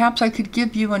scout, perhaps I could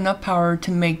give you enough power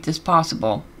to make this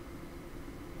possible.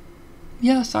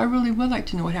 Yes, I really would like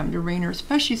to know what happened to Rainer,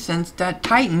 especially since that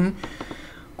Titan,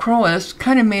 Protus,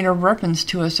 kind of made a reference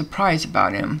to a surprise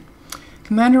about him.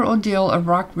 Commander Odile of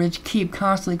Rock Ridge Keep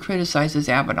constantly criticizes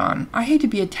Avadon. I hate to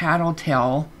be a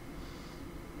tattletale.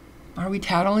 Are we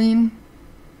tattling?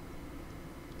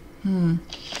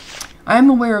 I am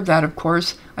aware of that, of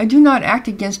course. I do not act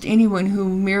against anyone who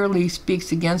merely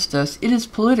speaks against us. It is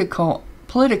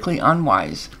politically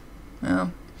unwise.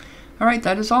 Well, all right,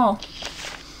 that is all.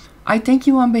 I thank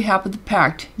you on behalf of the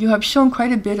Pact. You have shown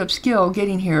quite a bit of skill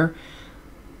getting here.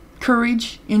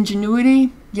 Courage,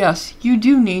 ingenuity. Yes, you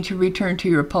do need to return to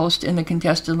your post in the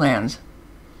contested lands.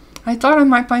 I thought I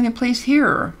might find a place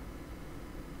here.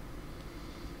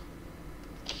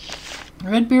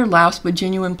 Redbeard laughs with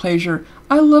genuine pleasure.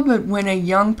 I love it when a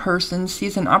young person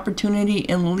sees an opportunity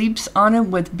and leaps on it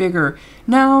with vigor.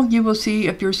 Now you will see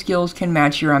if your skills can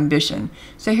match your ambition.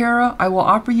 Sahara, I will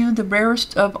offer you the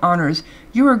rarest of honors.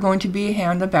 You are going to be a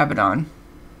hand of Avadon.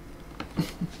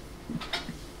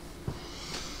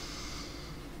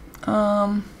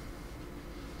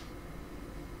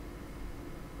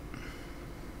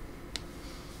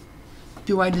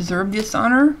 Do I deserve this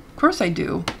honor? Of course I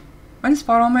do. I just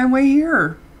fought on my way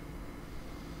here.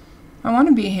 I want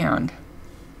to be a hand.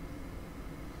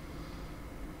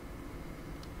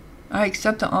 I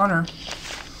accept the honor.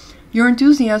 Your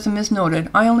enthusiasm is noted.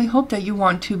 I only hope that you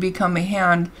want to become a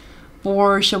hand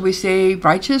for, shall we say,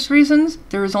 righteous reasons.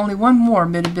 There is only one more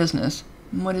bit of business.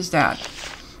 And what is that?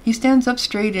 He stands up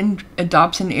straight and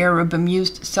adopts an air of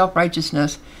amused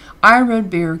self-righteousness. I,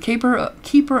 Redbeard, keeper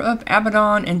of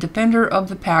Avadon and defender of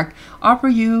the pact, offer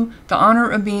you the honor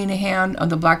of being a hand of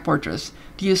the Black Fortress.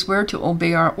 Do you swear to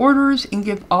obey our orders and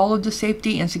give all of the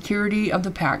safety and security of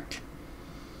the pact?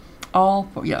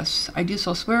 Yes, I do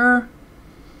so swear.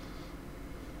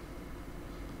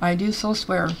 I do so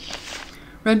swear.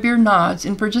 Redbeard nods,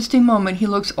 and for just a moment he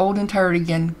looks old and tired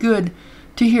again. Good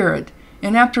to hear it.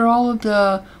 And after all of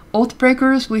the oath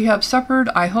breakers we have suffered,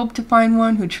 I hope to find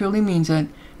one who truly means it.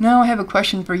 Now I have a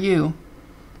question for you.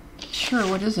 Sure,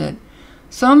 what is it?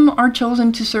 Some are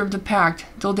chosen to serve the pact,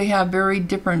 though they have very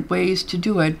different ways to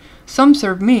do it. Some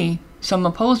serve me, some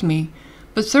oppose me.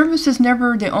 But service is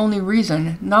never the only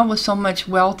reason, not with so much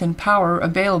wealth and power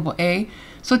available, eh?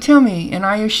 So tell me, and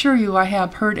I assure you I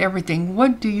have heard everything.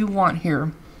 What do you want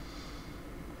here?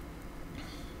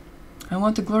 I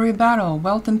want the glory of battle.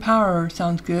 Wealth and power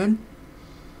sounds good.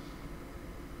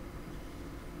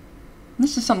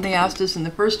 This is something they asked us in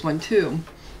the first one, too.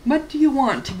 What do you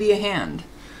want to be a hand?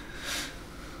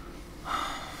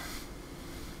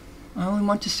 I only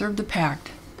want to serve the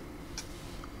pact.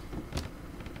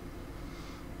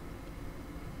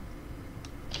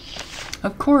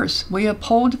 Of course, we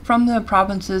uphold from the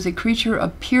provinces a creature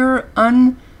of pure,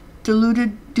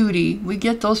 undiluted duty. We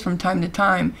get those from time to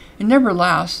time. It never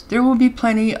lasts. There will be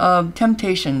plenty of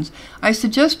temptations. I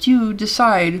suggest you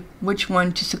decide which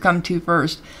one to succumb to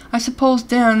first. I suppose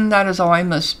then that is all. I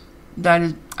must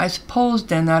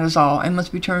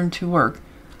return to work.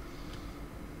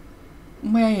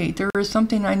 Wait, there is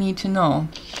something I need to know.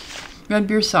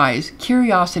 Redbeard sighs.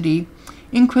 Curiosity,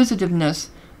 inquisitiveness.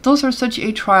 Those are such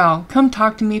a trial. Come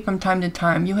talk to me from time to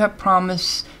time. You have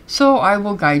promised, so I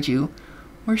will guide you.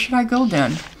 Where should I go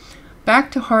then? Back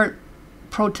to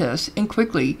Protus, and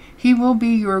quickly. He will be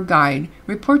your guide.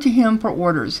 Report to him for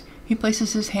orders. He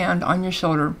places his hand on your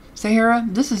shoulder. Sahara,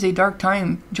 this is a dark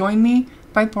time. Join me.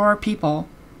 Fight for our people.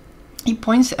 He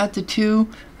points at the two.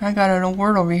 I got a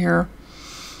word over here.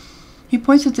 He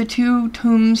points at the two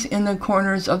tombs in the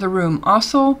corners of the room.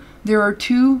 Also, there are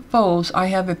two foes I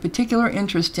have a particular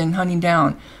interest in hunting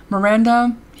down.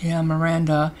 Miranda,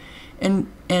 and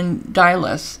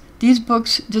Dylus. These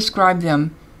books describe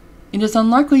them. It is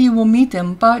unlikely you will meet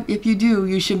them, but if you do,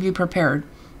 you should be prepared.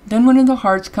 Then one of the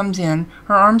hearts comes in,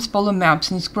 her arms full of maps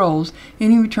and scrolls,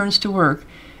 and he returns to work.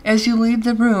 As you leave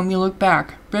the room, you look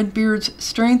back. Redbeard's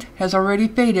strength has already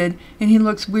faded, and he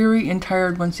looks weary and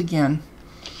tired once again.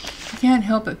 I can't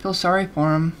help but feel sorry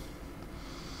for him.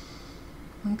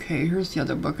 Okay, here's the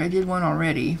other book. I did one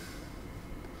already.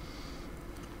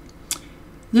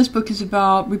 This book is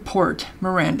about report,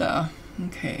 Miranda.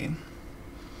 Okay.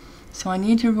 So I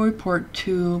need to report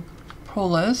to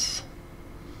Protus.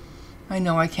 I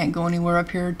know I can't go anywhere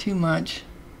up here too much.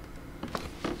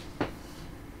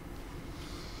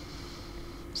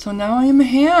 So now I am a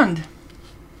hand.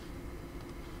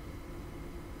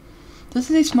 This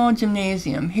is a small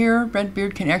gymnasium. Here,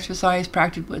 Redbeard can exercise,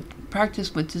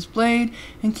 practice with his blade,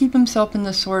 and keep himself in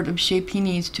the sort of shape he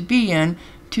needs to be in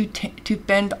to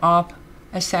fend off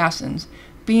assassins.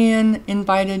 Being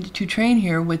invited to train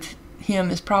here with him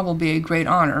is probably a great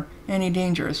honor, and a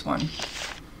dangerous one.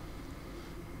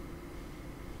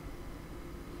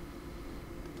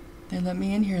 They let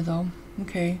me in here, though.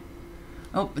 Okay.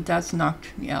 Oh, but that's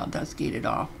knocked. Yeah, that's gated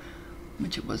off,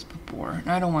 which it was before.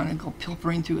 And I don't want to go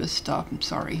pilfering through his stuff. I'm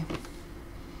sorry.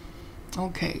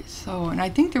 Okay, so, and I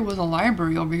think there was a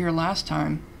library over here last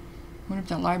time. I wonder if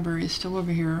that library is still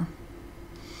over here.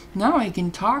 Now I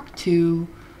can talk to...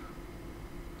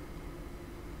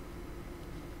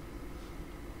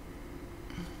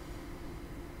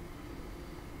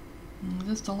 Is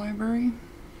this the library?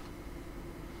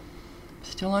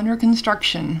 Still under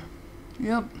construction.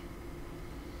 Yep.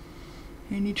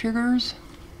 Any triggers?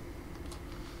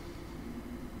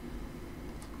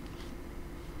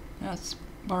 That's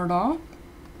barred off.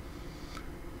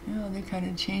 Yeah, they kind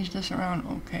of changed this around.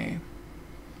 Okay.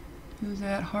 Who's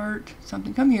that? Heart?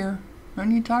 Something. Come here. I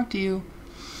need to talk to you.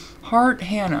 Heart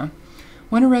Hannah.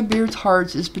 One of Redbeard's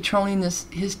hearts is patrolling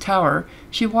his tower.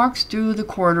 She walks through the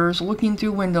corridors, looking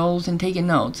through windows and taking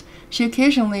notes. She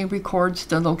occasionally records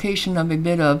the location of a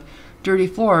bit of dirty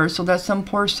floor so that some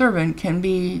poor servant can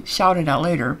be shouted at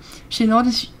later. She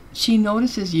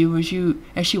notices you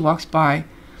as she walks by.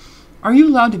 Are you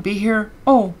allowed to be here?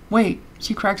 Oh, wait.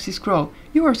 She cracks a scroll.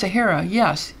 You are Sahara.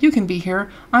 Yes, you can be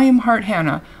here. I am Heart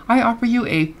Hannah. I offer you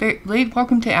a late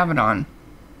welcome to Avadon.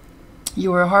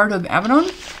 You are Heart of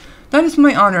Avadon? That is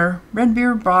my honor.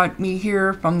 Redbeard brought me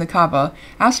here from the Kaaba.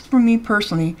 Asked for me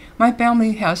personally. My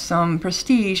family has some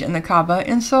prestige in the Kaaba,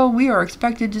 and so we are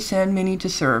expected to send many to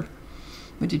serve.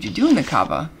 What did you do in the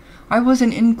Kaaba? I was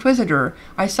an inquisitor.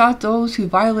 I sought those who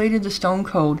violated the stone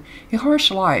code. A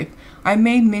harsh life. I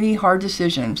made many hard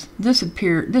decisions. This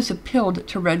appealed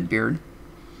to Redbeard.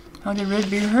 How did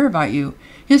Redbeard hear about you?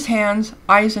 His hands,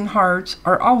 eyes, and hearts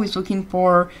are always looking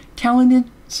for talented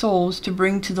souls to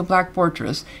bring to the Black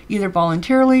Fortress, either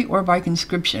voluntarily or by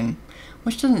conscription.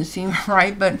 Which doesn't seem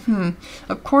right, but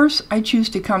Of course, I choose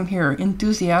to come here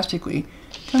enthusiastically.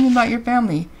 Tell me about your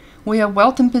family. We have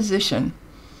wealth and position.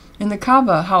 In the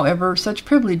Kaaba, however, such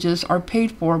privileges are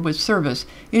paid for with service.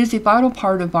 It is a vital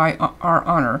part of our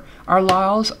honor. Our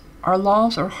laws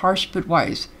are harsh but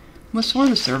wise. What sort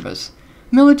of service?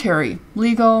 Military,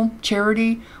 legal,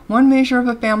 charity. One measure of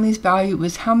a family's value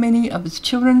is how many of its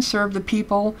children serve the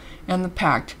people and the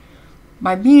pact.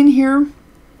 By being here,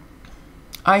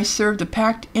 I serve the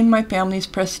pact in my family's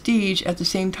prestige at the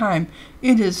same time.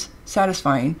 It is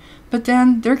satisfying. But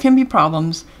then there can be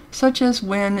problems, such as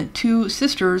when two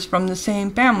sisters from the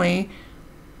same family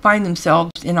find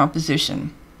themselves in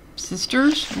opposition.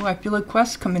 Sisters? Oh, I feel a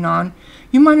quest coming on.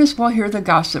 You might as well hear the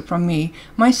gossip from me.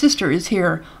 My sister is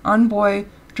here, Envoy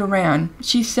Duran.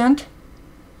 She's sent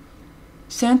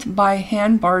by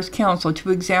Hanbar's council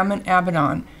to examine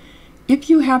Avadon. If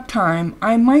you have time,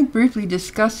 I might briefly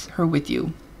discuss her with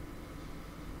you.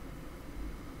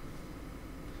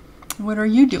 What are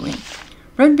you doing?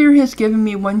 Redbeard has given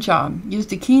me one job. Use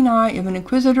the keen eye of an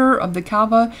inquisitor of the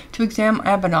Kaaba to examine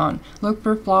Avadon. Look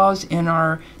for flaws in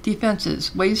our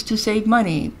defenses, ways to save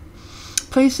money,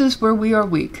 places where we are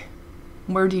weak.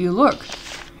 Where do you look?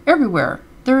 Everywhere.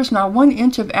 There is not 1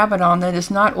 inch of Avadon that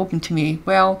is not open to me.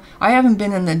 Well, I haven't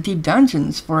been in the deep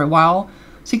dungeons for a while.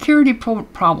 Security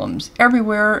problems.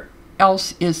 Everywhere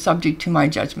else is subject to my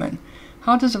judgment.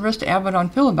 How does the rest of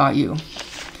Avadon feel about you?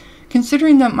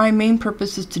 Considering that my main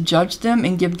purpose is to judge them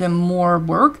and give them more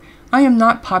work, I am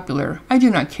not popular. I do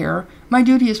not care. My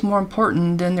duty is more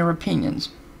important than their opinions.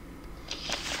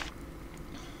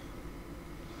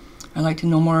 I'd like to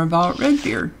know more about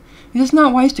Redbeard. It is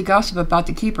not wise to gossip about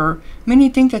the Keeper. Many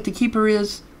think that the Keeper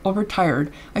is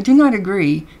overtired. I do not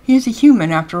agree. He is a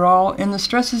human after all, and the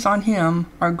stresses on him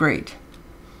are great.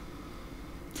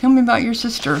 Tell me about your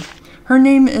sister. Her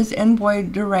name is Envoy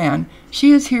Duran.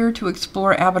 She is here to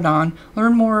explore Avadon,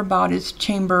 learn more about its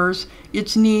chambers,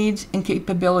 its needs and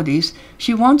capabilities.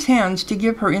 She wants hands to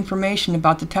give her information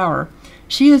about the tower.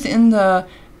 She is in the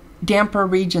damper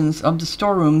regions of the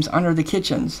storerooms under the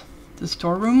kitchens. The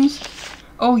storerooms?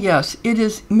 Oh yes, it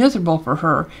is miserable for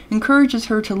her. Encourages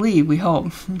her to leave, we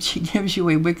hope. She gives you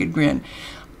a wicked grin.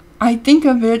 I think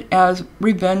of it as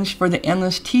revenge for the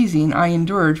endless teasing I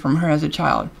endured from her as a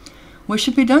child. What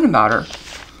should be done about her?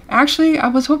 Actually, I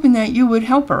was hoping that you would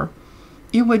help her.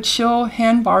 It would show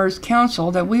Hanbar's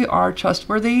council that we are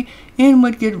trustworthy and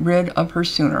would get rid of her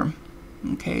sooner.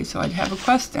 Okay, so I'd have a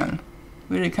quest then.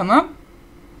 Would it come up?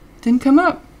 Didn't come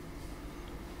up.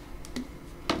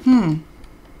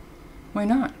 Why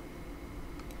not?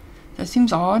 That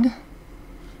seems odd.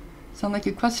 Sounds like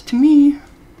a quest to me.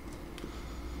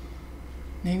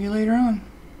 Maybe later on.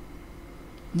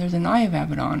 There's an Eye of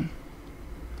Avadon.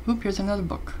 Oop, here's another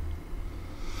book.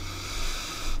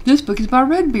 This book is about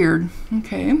Redbeard.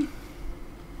 Okay. And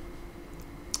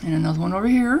another one over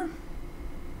here.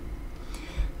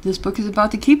 This book is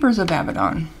about the Keepers of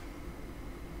Avadon.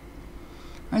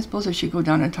 I suppose I should go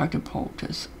down and talk to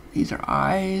Protus. These are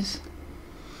eyes.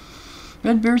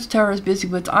 Redbeard's tower is busy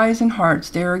with eyes and hearts.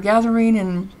 They are gathering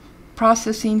and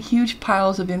processing huge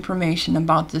piles of information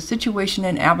about the situation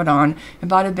in Avadon,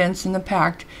 about events in the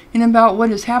Pact, and about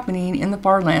what is happening in the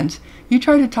Farlands. You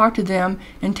try to talk to them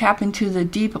and tap into the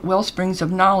deep wellsprings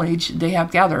of knowledge they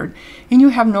have gathered, and you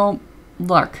have no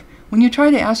luck. When you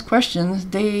try to ask questions,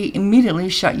 they immediately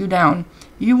shut you down.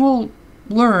 You will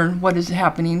learn what is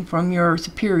happening from your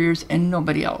superiors and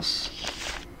nobody else.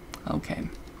 Okay.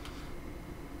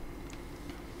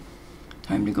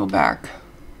 Time to go back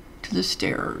to the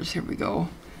stairs. Here we go.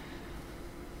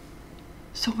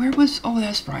 So where was, oh,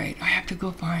 that's right. I have to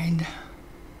go find.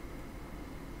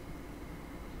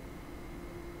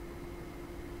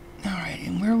 All right,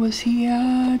 and where was he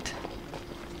at?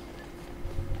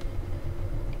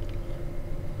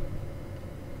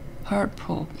 Hart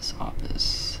Protus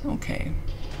office. Okay.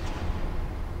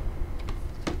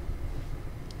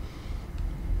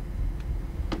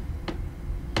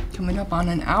 Coming up on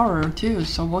an hour or two,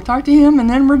 so we'll talk to him and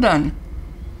then we're done.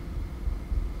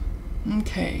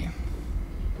 Okay.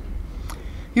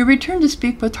 You return to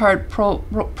speak with Hart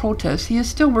Protus. He is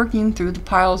still working through the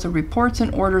piles of reports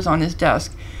and orders on his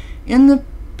desk. In the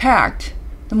pact,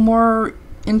 the more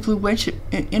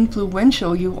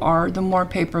influential you are, the more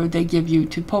paper they give you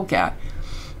to poke at.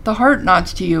 The Hart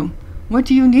nods to you. What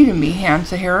do you need of me, Han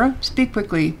Sahara? Speak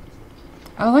quickly.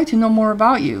 I would like to know more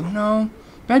about you. No,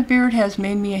 Redbeard has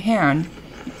made me a hand.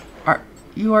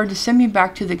 You are to send me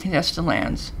back to the contested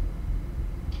lands.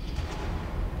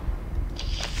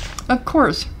 Of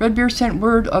course, Redbeard sent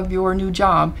word of your new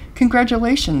job.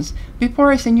 Congratulations.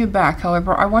 Before I send you back,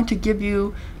 however, I want to give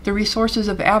you the resources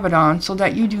of Avadon so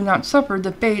that you do not suffer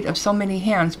the fate of so many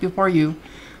hands before you.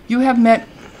 You have met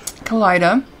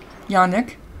Kalida,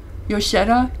 Yannick,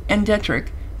 Yoshida, and Detrick.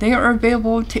 They are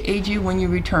available to aid you when you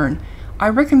return. I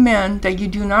recommend that you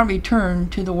do not return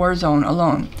to the war zone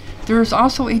alone. There is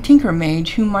also a Tinker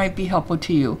Mage who might be helpful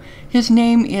to you. His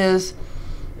name is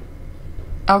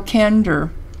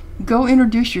Alkander. Go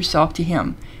introduce yourself to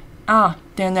him. Ah,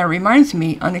 then that reminds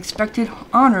me, unexpected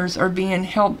honors are being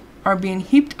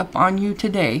heaped upon you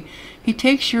today. He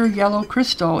takes your yellow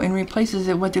crystal and replaces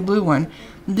it with a blue one.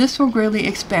 This will greatly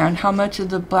expand how much of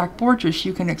the Black Fortress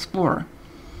you can explore.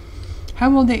 How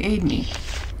will they aid me?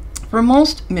 For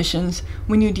most missions,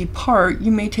 when you depart,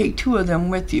 you may take 2 of them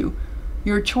with you.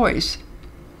 Your choice.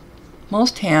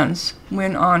 Most hands,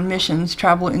 when on missions,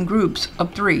 travel in groups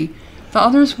of 3. The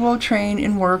others will train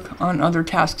and work on other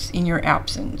tasks in your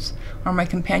absence. Are my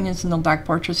companions in the Black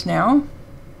Fortress now?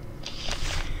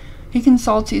 He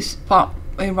consults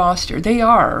a roster. They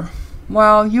are.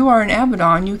 While you are in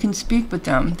Avadon, you can speak with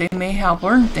them. They may help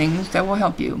learn things that will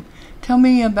help you. Tell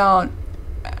me about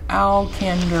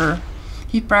Alkander.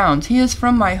 He frowns. He is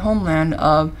from my homeland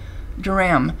of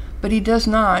Duram, but he does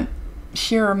not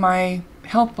share my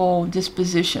helpful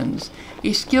dispositions.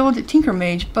 A skilled Tinker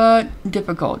Mage, but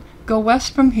difficult. Go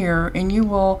west from here, and you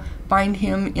will find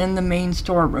him in the main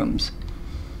storerooms.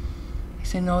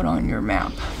 It's a note on your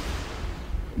map.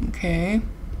 Okay.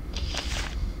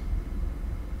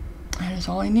 That is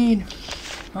all I need.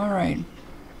 Alright.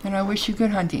 And I wish you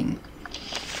good hunting.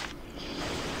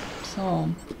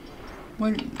 So,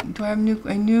 what do I have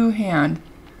a new hand?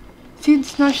 See,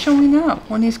 it's not showing up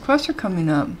when these quests are coming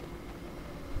up.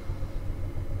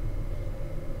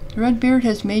 Redbeard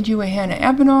has made you a hand at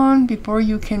Avadon. Before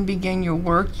you can begin your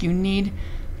work, you need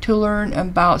to learn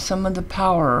about some of the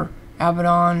power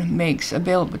Avadon makes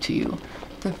available to you.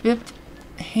 The 5th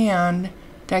hand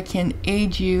that can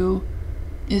aid you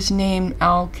is named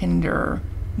Alkander.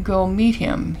 Go meet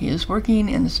him. He is working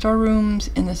in the storerooms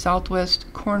in the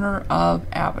southwest corner of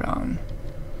Avadon.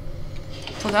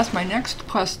 So that's my next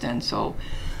quest then. So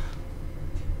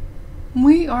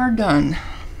we are done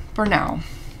for now.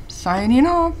 Signing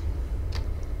off.